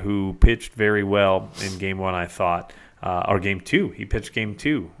Wheeler, who pitched very well in Game 1, I thought, or Game 2. He pitched Game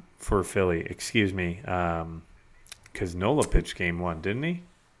 2 for Philly. Excuse me, because Nola pitched Game 1, didn't he?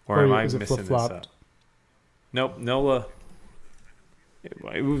 Or am I missing this up? Nope, Nola.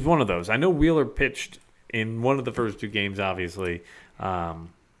 It was one of those. I know Wheeler pitched in one of the first 2 games, obviously.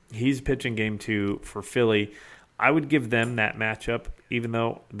 He's pitching Game 2 for Philly. I would give them that matchup, even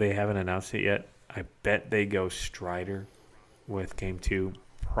though they haven't announced it yet. I bet they go Strider with Game 2,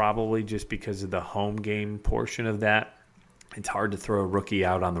 probably just because of the home game portion of that. It's hard to throw a rookie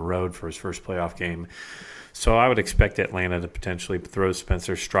out on the road for his first playoff game. So I would expect Atlanta to potentially throw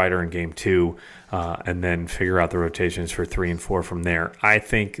Spencer Strider in Game 2 and then figure out the rotations for 3 and 4 from there. I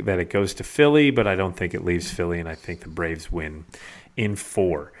think that it goes to Philly, but I don't think it leaves Philly, and I think the Braves win in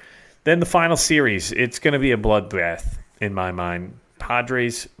 4. Then the final series, it's going to be a bloodbath in my mind.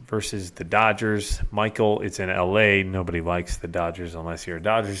 Padres versus the Dodgers. Michael, it's in L.A. Nobody likes the Dodgers unless you're a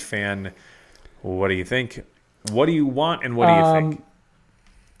Dodgers fan. What do you think? What do you want and what do you think?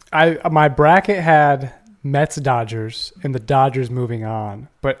 My bracket had Mets Dodgers and the Dodgers moving on,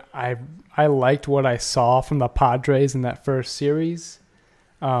 but I liked what I saw from the Padres in that first series.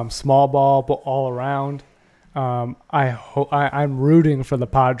 Small ball, but all around. I'm rooting for the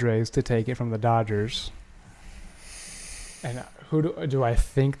Padres to take it from the Dodgers. And who do I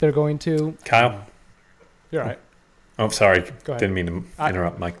think they're going to? Kyle? You're right. Oh, sorry. Go ahead. Didn't mean to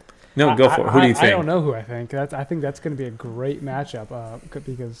interrupt, Mike. No, go for it. Who do you think? I don't know who I think. I think that's going to be a great matchup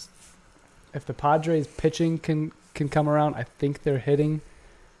because if the Padres pitching can come around, I think their hitting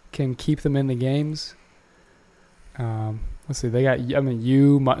can keep them in the games. Let's see. They got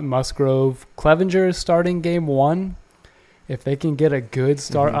Musgrove. Clevenger is starting game 1. If they can get a good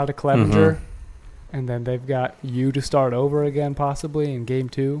start out of Clevenger, and then they've got you to start over again possibly in game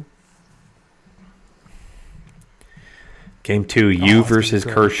 2. Game 2, you versus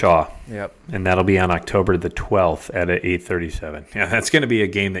Kershaw. Yep. And that'll be on October the 12th at 8:37. Yeah, that's going to be a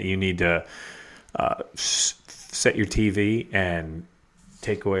game that you need to set your TV and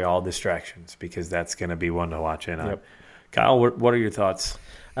take away all distractions because that's going to be one to watch in on. Yep. Kyle, what are your thoughts?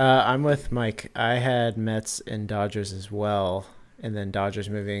 I'm with Mike. I had Mets and Dodgers as well, and then Dodgers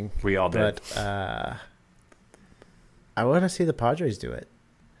moving. We all did. But I want to see the Padres do it.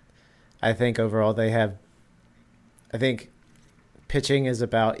 I think overall I think pitching is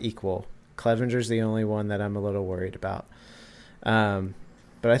about equal. Clevenger's the only one that I'm a little worried about.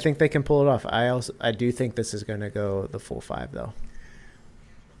 But I think they can pull it off. I do think this is going to go the full 5, though.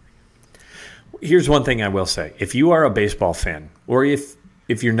 Here's one thing I will say. If you are a baseball fan, or if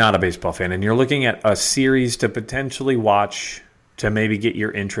you're not a baseball fan and you're looking at a series to potentially watch to maybe get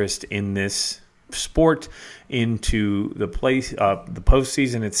your interest in this sport into the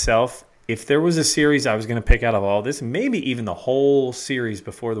postseason itself, if there was a series I was going to pick out of all this, maybe even the whole series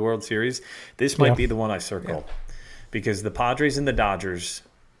before the World Series, this might be the one I circle. Yeah. Because the Padres and the Dodgers,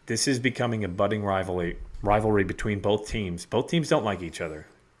 this is becoming a budding rivalry between both teams. Both teams don't like each other.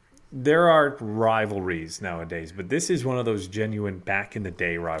 There are rivalries nowadays, but this is one of those genuine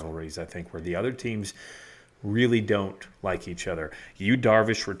back-in-the-day rivalries, I think, where the other teams really don't like each other. Yu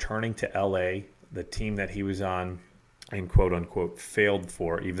Darvish returning to L.A., the team that he was on and quote-unquote failed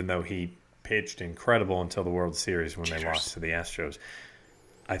for, even though he pitched incredible until the World Series when they lost to the Astros.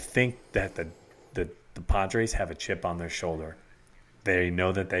 I think that the Padres have a chip on their shoulder. They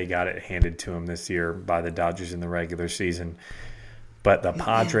know that they got it handed to them this year by the Dodgers in the regular season. But the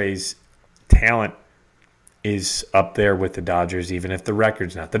Padres' talent is up there with the Dodgers, even if the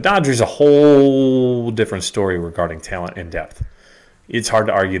record's not. The Dodgers a whole different story regarding talent and depth. It's hard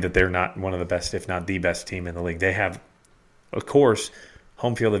to argue that they're not one of the best, if not the best team in the league. They have, of course,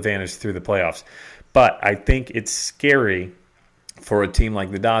 home field advantage through the playoffs. But I think it's scary for a team like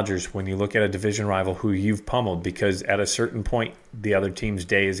the Dodgers when you look at a division rival who you've pummeled, because at a certain point, the other team's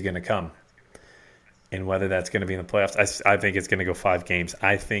day is going to come. And whether that's going to be in the playoffs, I think it's going to go 5 games.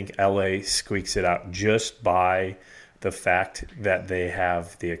 I think LA squeaks it out just by the fact that they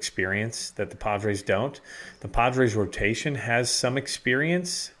have the experience that the Padres don't. The Padres' rotation has some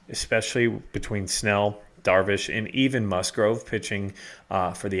experience, especially between Snell, Darvish, and even Musgrove pitching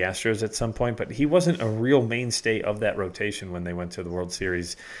for the Astros at some point. But he wasn't a real mainstay of that rotation when they went to the World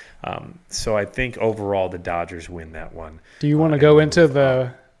Series. So I think overall the Dodgers win that one. Do you want to go into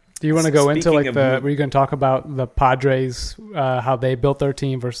the... Do you want to go into like were you going to talk about the Padres, how they built their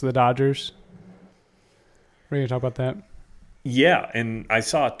team versus the Dodgers? Were you going to talk about that? Yeah, and I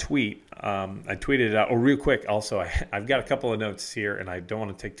saw a tweet. I tweeted it out. Oh, real quick, also, I've got a couple of notes here, and I don't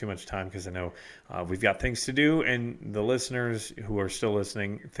want to take too much time because I know we've got things to do, and the listeners who are still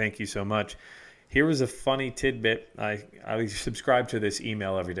listening, thank you so much. Here was a funny tidbit. I subscribe to this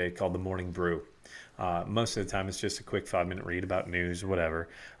email every day called The Morning Brew. Most of the time, it's just a quick 5-minute read about news, whatever.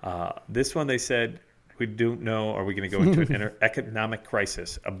 This one, they said, we don't know, are we going to go into an economic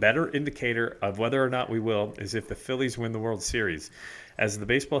crisis? A better indicator of whether or not we will is if the Phillies win the World Series. As the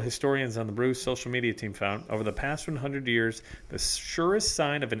baseball historians on the Brews social media team found, over the past 100 years, the surest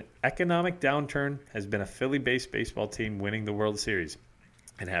sign of an economic downturn has been a Philly-based baseball team winning the World Series.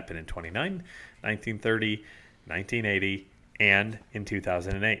 It happened in 1929, 1930, 1980, and in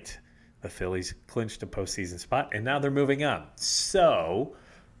 2008. The Phillies clinched a postseason spot, and now they're moving on. So,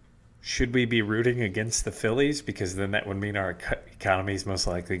 should we be rooting against the Phillies? Because then that would mean our economy is most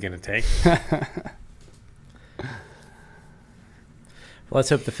likely going to take. Let's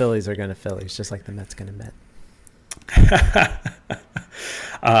hope the Phillies are going to Phillies, just like the Mets going to Met.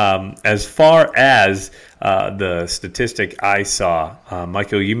 As far as the statistic I saw,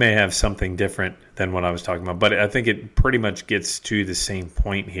 Michael, you may have something different than what I was talking about, but I think it pretty much gets to the same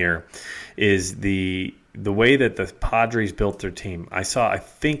point here, is the the way that the Padres built their team, I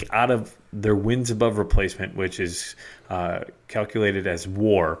think out of their wins above replacement, which is calculated as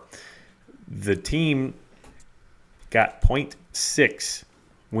WAR, the team got .6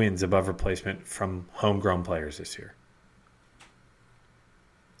 wins above replacement from homegrown players this year.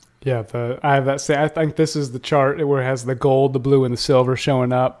 Yeah, I have that. I think this is the chart where it has the gold, the blue, and the silver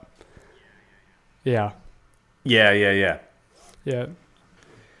showing up. Yeah. Yeah.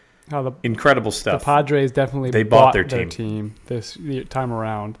 Incredible stuff. The Padres definitely bought their team this time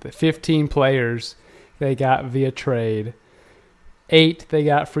around. The 15 players they got via trade, 8 they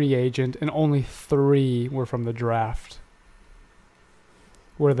got free agent, and only 3 were from the draft.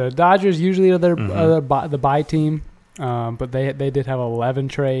 Where the Dodgers usually are the buy team, but they did have 11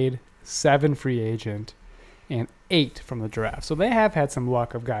 trade, 7 free agent, and 8 from the draft. So they have had some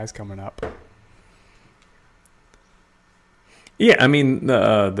luck of guys coming up. Yeah, I mean,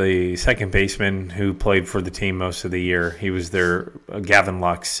 the second baseman who played for the team most of the year, he was their Gavin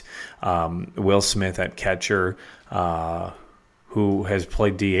Lux, Will Smith at catcher, who has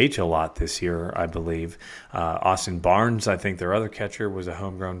played DH a lot this year, I believe. Austin Barnes, I think their other catcher, was a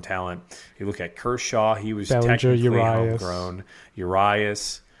homegrown talent. You look at Kershaw, he was technically homegrown.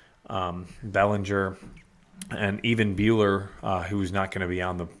 Urias, Bellinger, and even Buehler, who's not going to be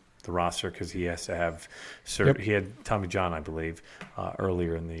on the roster because he has to have he had Tommy John, I believe,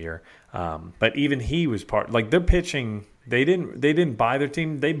 earlier in the year. But even he was part. Like, their pitching, they didn't buy their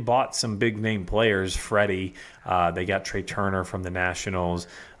team. They bought some big name players. Freddie, they got Trey Turner from the Nationals.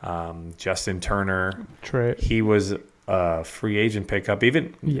 Justin Turner, he was a free agent pickup.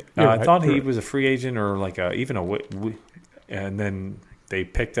 Even I thought he was a free agent or like and then they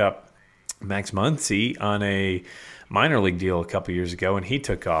picked up Max Muncy on a minor league deal a couple years ago, and he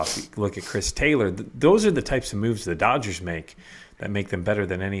took off. Look at Chris Taylor. Those are the types of moves the Dodgers make that make them better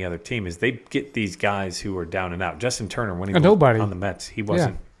than any other team. Is they get these guys who are down and out. Justin Turner, when he was on the Mets, he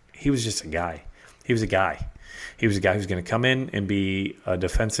wasn't. Yeah. He was just a guy. He was a guy. He was a guy who's going to come in and be a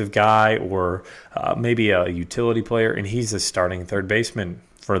defensive guy or maybe a utility player, and he's a starting third baseman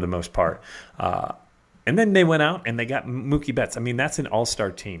for the most part. And then they went out and they got Mookie Betts. I mean, that's an all-star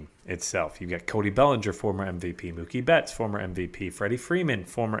team itself. You've got Cody Bellinger, former MVP, Mookie Betts, former MVP, Freddie Freeman,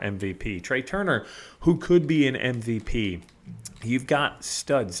 former MVP, Trey Turner, who could be an MVP. You've got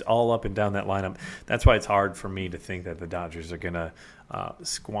studs all up and down that lineup. That's why it's hard for me to think that the Dodgers are going to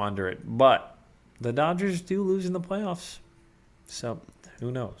squander it. But the Dodgers do lose in the playoffs, so who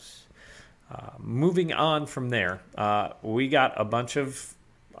knows? Moving on from there, we got a bunch of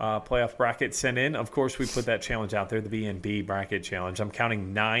playoff bracket sent in. Of course, we put that challenge out there, the B&B bracket challenge. I'm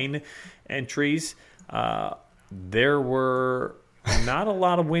counting 9 entries. There were not a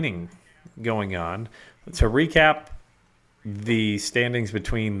lot of winning going on. To recap the standings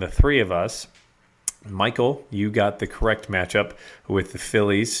between the 3 of us, Michael, you got the correct matchup with the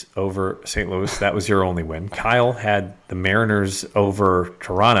Phillies over St. Louis. That was your only win. Kyle had the Mariners over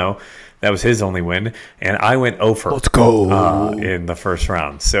Toronto. That was his only win. And I went over. Let's go. In the first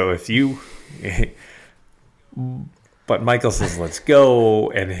round. So if you – but Michael says, let's go,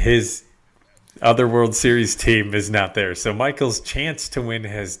 and his other World Series team is not there. So Michael's chance to win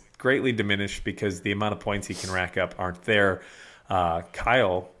has greatly diminished because the amount of points he can rack up aren't there.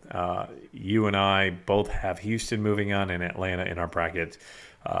 Kyle, you and I both have Houston moving on and Atlanta in our bracket.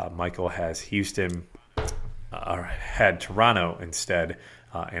 Michael has Houston, had Toronto instead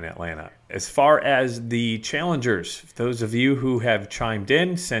in Atlanta. As far as the challengers, those of you who have chimed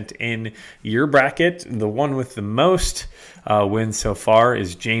in, sent in your bracket, the one with the most wins so far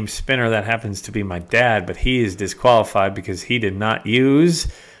is James Spinner. That happens to be my dad, but he is disqualified because he did not use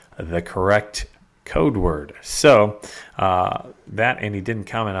the correct code word. So and he didn't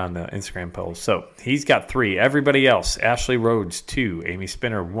comment on the Instagram poll. So he's got 3. Everybody else, Ashley Rhodes 2, Amy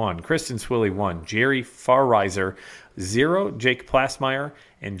Spinner 1, Kristen Swilly 1, Jerry Farriser 0, Jake Plasmeyer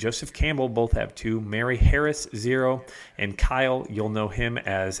and Joseph Campbell both have 2, Mary Harris 0, and Kyle, you'll know him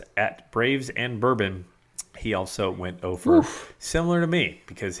as at Braves and Bourbon. He also went over, similar to me,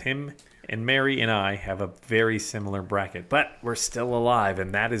 because him and Mary and I have a very similar bracket, but we're still alive,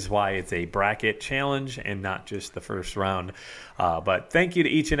 and that is why it's a bracket challenge and not just the first round. But thank you to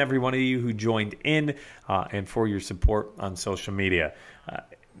each and every one of you who joined in and for your support on social media.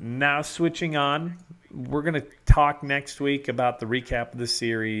 Now switching on, we're going to talk next week about the recap of the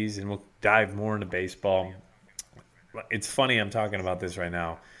series, and we'll dive more into baseball. It's funny I'm talking about this right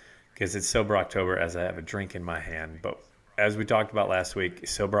now because it's Sober October as I have a drink in my hand, but as we talked about last week,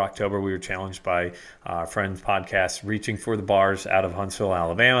 Sober October, we were challenged by our friends' podcast, Reaching for the Bars out of Huntsville,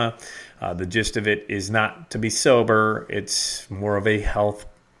 Alabama. The gist of it is not to be sober. It's more of a health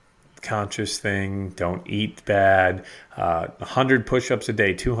conscious thing. Don't eat bad. 100 push-ups a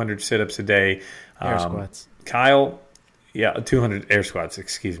day, 200 sit-ups a day. Air squats. Kyle, 200 air squats,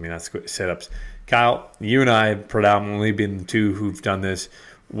 excuse me, not sit-ups. Kyle, you and I have predominantly been the two who've done this.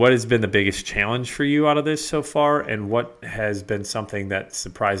 What has been the biggest challenge for you out of this so far, and what has been something that's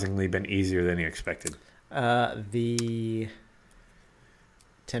surprisingly been easier than you expected? The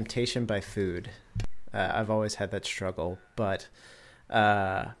temptation by food. I've always had that struggle, but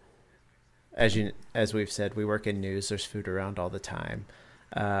as we've said, we work in news. There's food around all the time.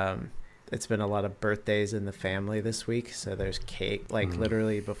 It's been a lot of birthdays in the family this week, so there's cake.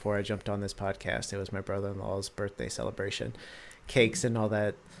 Literally before I jumped on this podcast, it was my brother-in-law's birthday celebration. Cakes and all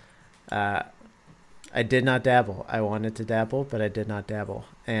that. I did not dabble. I wanted to dabble, but I did not dabble.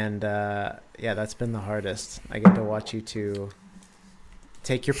 And that's been the hardest. I get to watch you two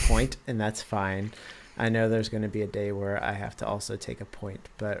take your point, and that's fine. I know there's going to be a day where I have to also take a point,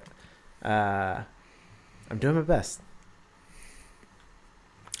 but I'm doing my best.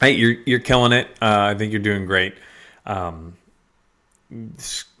 Hey, you're killing it. I think you're doing great.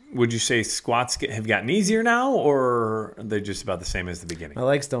 Would you say squats have gotten easier now, or are they just about the same as the beginning? My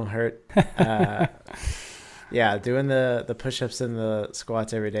legs don't hurt. Doing the push-ups and the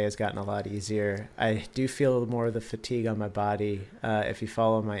squats every day has gotten a lot easier. I do feel more of the fatigue on my body. If you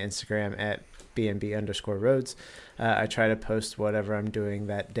follow my Instagram at @BNB_roads, I try to post whatever I'm doing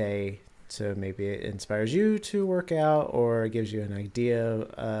that day, so maybe it inspires you to work out or gives you an idea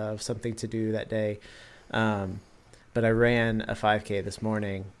of something to do that day. But I ran a 5K this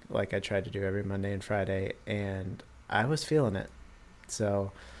morning, like I tried to do every Monday and Friday, and I was feeling it.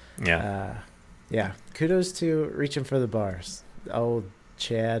 So, kudos to reaching for the bars. Old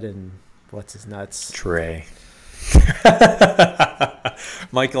Chad and what's his nuts? Trey.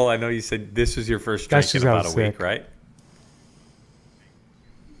 Michael, I know you said this was your first drink in about a week, right?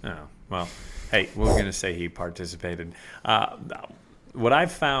 Oh, well, hey, we're going to say he participated. What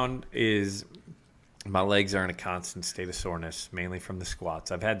I've found is my legs are in a constant state of soreness, mainly from the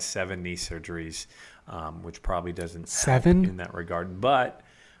squats. I've had 7 knee surgeries, which probably doesn't help in that regard. But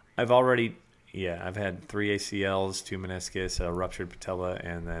I've had 3 ACLs, 2 meniscus, a ruptured patella,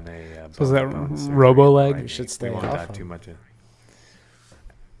 and then a so is that robo leg? You should stay off. Dive too much.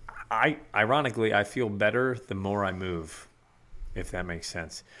 Ironically, I feel better the more I move, if that makes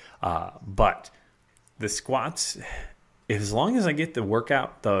sense. But the squats, as long as I get the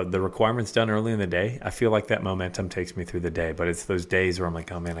workout, the requirements done early in the day, I feel like that momentum takes me through the day. But it's those days where I'm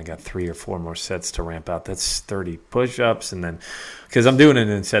like, oh man, I got 3 or 4 more sets to ramp out. That's 30 push-ups. And then, because I'm doing it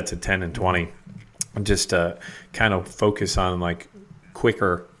in sets of 10 and 20, just to kind of focus on like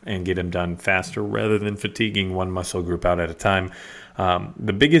quicker and get them done faster rather than fatiguing one muscle group out at a time.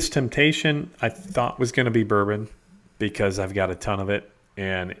 The biggest temptation I thought was going to be bourbon, because I've got a ton of it,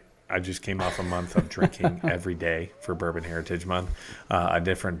 and I just came off a month of drinking every day for Bourbon Heritage Month. A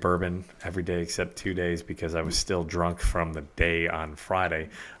different bourbon every day except 2 days because I was still drunk from the day on Friday.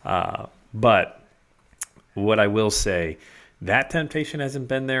 But what I will say, that temptation hasn't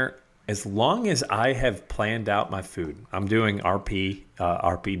been there as long as I have planned out my food. I'm doing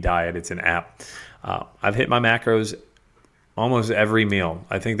RP Diet. It's an app. I've hit my macros almost every meal.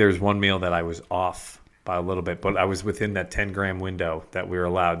 I think there's one meal that I was off by a little bit, but I was within that 10-gram window that we were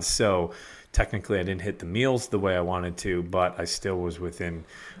allowed. So technically I didn't hit the meals the way I wanted to, but I still was within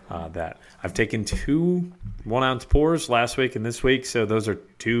that. I've taken 2 1-ounce pours last week and this week, so those are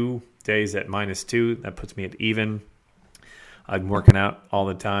 2 days at -2. That puts me at even. I'm working out all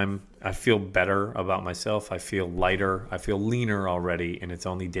the time. I feel better about myself. I feel lighter. I feel leaner already, and it's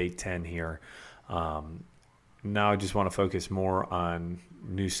only day 10 here. Now I just want to focus more on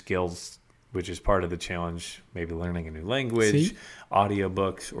new skills, which is part of the challenge, maybe learning a new language,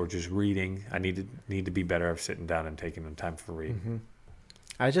 audiobooks, or just reading. I need to be better at sitting down and taking the time for reading. Mm-hmm.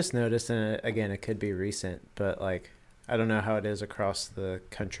 I just noticed, and again, it could be recent, but like, I don't know how it is across the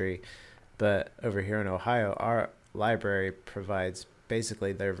country, but over here in Ohio, our library provides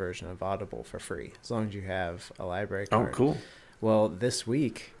basically their version of Audible for free, as long as you have a library card. Oh, cool. Well, last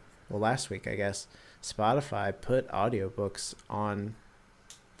week, I guess, Spotify put audiobooks on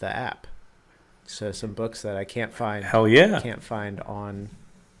the app. So some books that I can't find. Hell yeah. Can't find on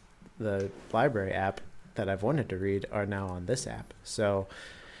the library app that I've wanted to read are now on this app. So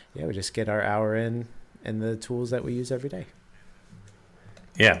yeah, we just get our hour in and the tools that we use every day.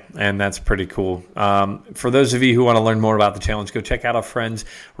 Yeah, and that's pretty cool. For those of you who want to learn more about the challenge, go check out our friends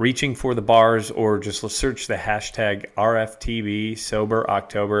Reaching for the Bars, or just search the hashtag RFTB Sober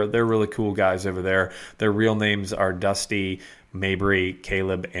October. They're really cool guys over there. Their real names are Dusty, Mabry,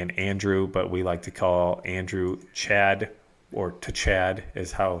 Caleb, and Andrew, but we like to call Andrew Chad or to Chad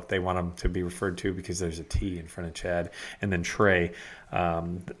is how they want them to be referred to because there's a T in front of Chad, and then Trey.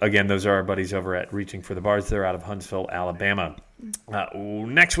 Again, those are our buddies over at Reaching for the Bars. They're out of Huntsville, Alabama.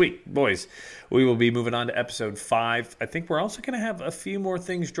 Next week, boys, we will be moving on to episode 5. I think we're also going to have a few more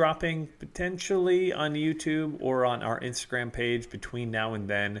things dropping potentially on YouTube or on our Instagram page between now and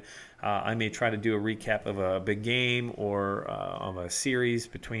then. I may try to do a recap of a big game or of a series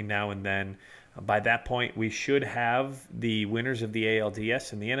between now and then. By that point, we should have the winners of the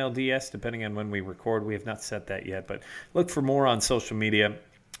ALDS and the NLDS, depending on when we record. We have not set that yet, but look for more on social media.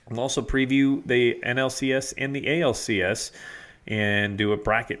 We'll also preview the NLCS and the ALCS and do a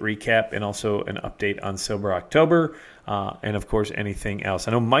bracket recap and also an update on Sober October and, of course, anything else.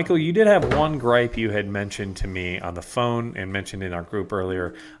 I know, Michael, you did have one gripe you had mentioned to me on the phone and mentioned in our group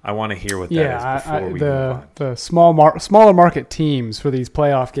earlier. I want to hear what that is before we move on. The smaller market teams for these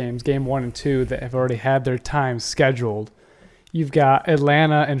playoff games, Game 1 and 2, that have already had their times scheduled. You've got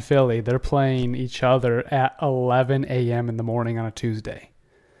Atlanta and Philly. They're playing each other at 11 a.m. in the morning on a Tuesday.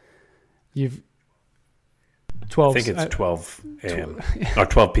 You've 12. I think it's 12 a.m. or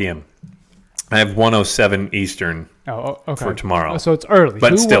 12 p.m. I have 1:07 Eastern for tomorrow. So it's early.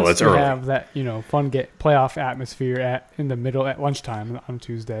 But Who still, wants it's to early. have that fun playoff atmosphere in the middle at lunchtime on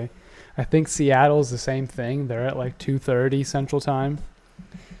Tuesday. I think Seattle's the same thing. They're at like 2:30 Central Time.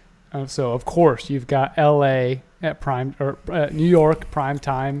 So of course you've got L.A. at prime or New York prime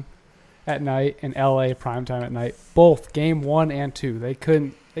time at night and L.A. prime time at night. Both Game 1 and 2. They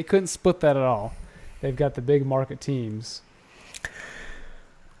couldn't split that at all. They've got the big market teams.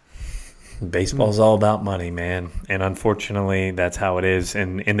 Baseball's all about money, man. And unfortunately, that's how it is.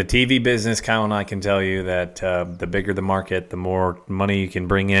 And in the TV business, Kyle and I can tell you that the bigger the market, the more money you can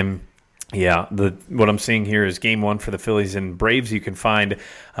bring in. Yeah, what I'm seeing here is Game 1 for the Phillies and Braves. You can find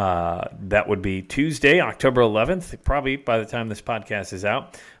that would be Tuesday, October 11th, probably by the time this podcast is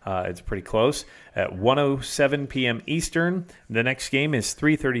out. It's pretty close. At 1:07 p.m. Eastern. The next game is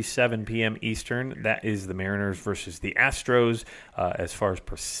 3:37 p.m. Eastern. That is the Mariners versus the Astros. As far as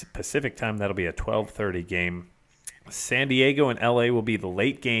Pacific time, that'll be a 12:30 game. San Diego and LA will be the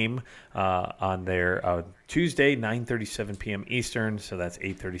late game on their Tuesday, 9:37 p.m. Eastern, so that's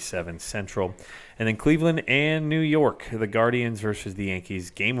 8:37 Central. And then Cleveland and New York, the Guardians versus the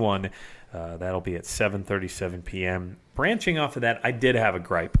Yankees, Game 1. That'll be at 7:37 p.m. Branching off of that, I did have a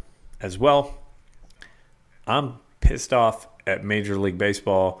gripe as well. I'm pissed off at Major League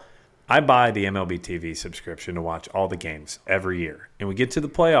Baseball. I buy the MLB TV subscription to watch all the games every year. And we get to the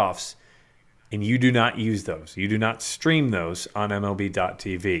playoffs, and you do not use those. You do not stream those on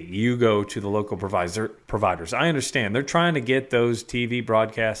MLB.TV. You go to the local providers. I understand. They're trying to get those TV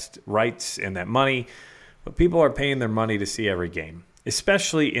broadcast rights and that money, but people are paying their money to see every game,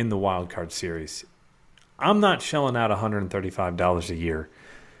 especially in the wild card series. I'm not shelling out $135 a year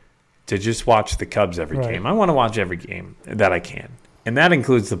to just watch the Cubs every game. I want to watch every game that I can, and that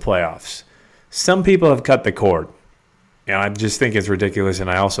includes the playoffs. Some people have cut the cord. And I just think it's ridiculous, and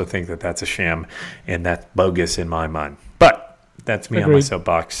I also think that that's a sham, and that's bogus in my mind. But that's me on my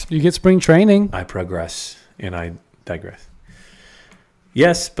soapbox. You get spring training. I progress, and I digress.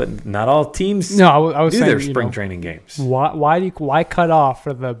 Yes, but not all teams I was do saying, their spring training games. Why cut off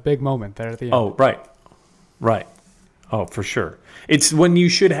for the big moment there at the end? Oh, right. Oh, for sure. It's when you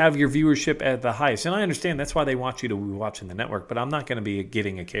should have your viewership at the highest. And I understand that's why they want you to be watching the network, but I'm not going to be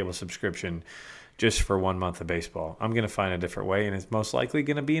getting a cable subscription just for 1 month of baseball. I'm going to find a different way, and it's most likely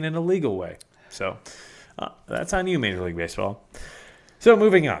going to be in an illegal way. So that's on you, Major League Baseball. So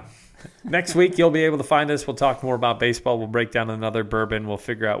moving on. Next week, you'll be able to find us. We'll talk more about baseball. We'll break down another bourbon. We'll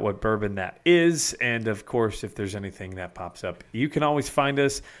figure out what bourbon that is. And, of course, if there's anything that pops up, you can always find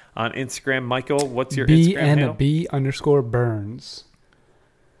us on Instagram. Michael, what's your Instagram handle? B_Burns.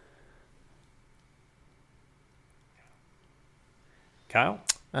 Kyle?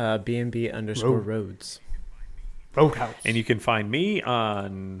 B&B_Roads. Roadhouse. And you can find me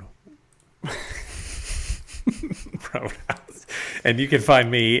on Roadhouse. And you can find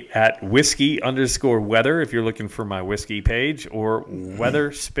me at whiskey_weather if you're looking for my whiskey page, or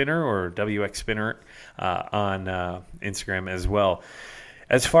Weather Spinner or WX Spinner on Instagram as well.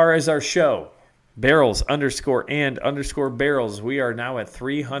 As far as our show, Barrels_and_barrels. We are now at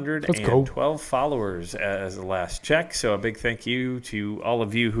 312 followers as the last check. So a big thank you to all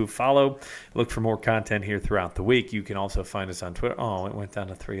of you who follow. Look for more content here throughout the week. You can also find us on Twitter. Oh, it went down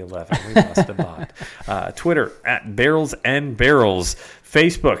to 311. We lost a bot. Twitter at Barrels and Barrels.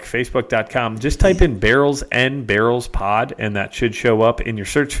 Facebook.com. Just type in Barrels and Barrels Pod, and that should show up in your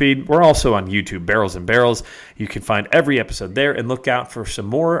search feed. We're also on YouTube, Barrels and Barrels. You can find every episode there, and look out for some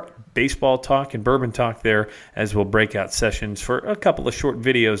more baseball talk and bourbon talk there, as we'll break out sessions for a couple of short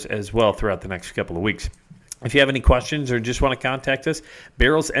videos as well throughout the next couple of weeks. If you have any questions or just want to contact us,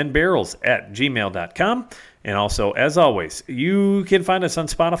 barrelsandbarrels@gmail.com. And also, as always, you can find us on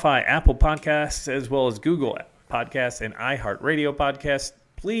Spotify, Apple Podcasts, as well as Google Podcasts and iHeartRadio Podcasts.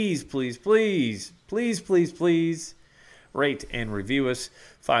 Please, please, please, please, please, please rate and review us.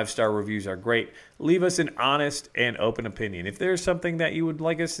 5-star reviews are great. Leave us an honest and open opinion. If there's something that you would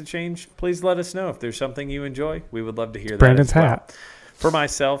like us to change, please let us know. If there's something you enjoy, we would love to hear that. Brandon's hat. For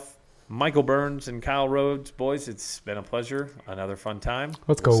myself, Michael Burns, and Kyle Rhodes, boys, it's been a pleasure. Another fun time.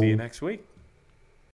 Let's go. See you next week.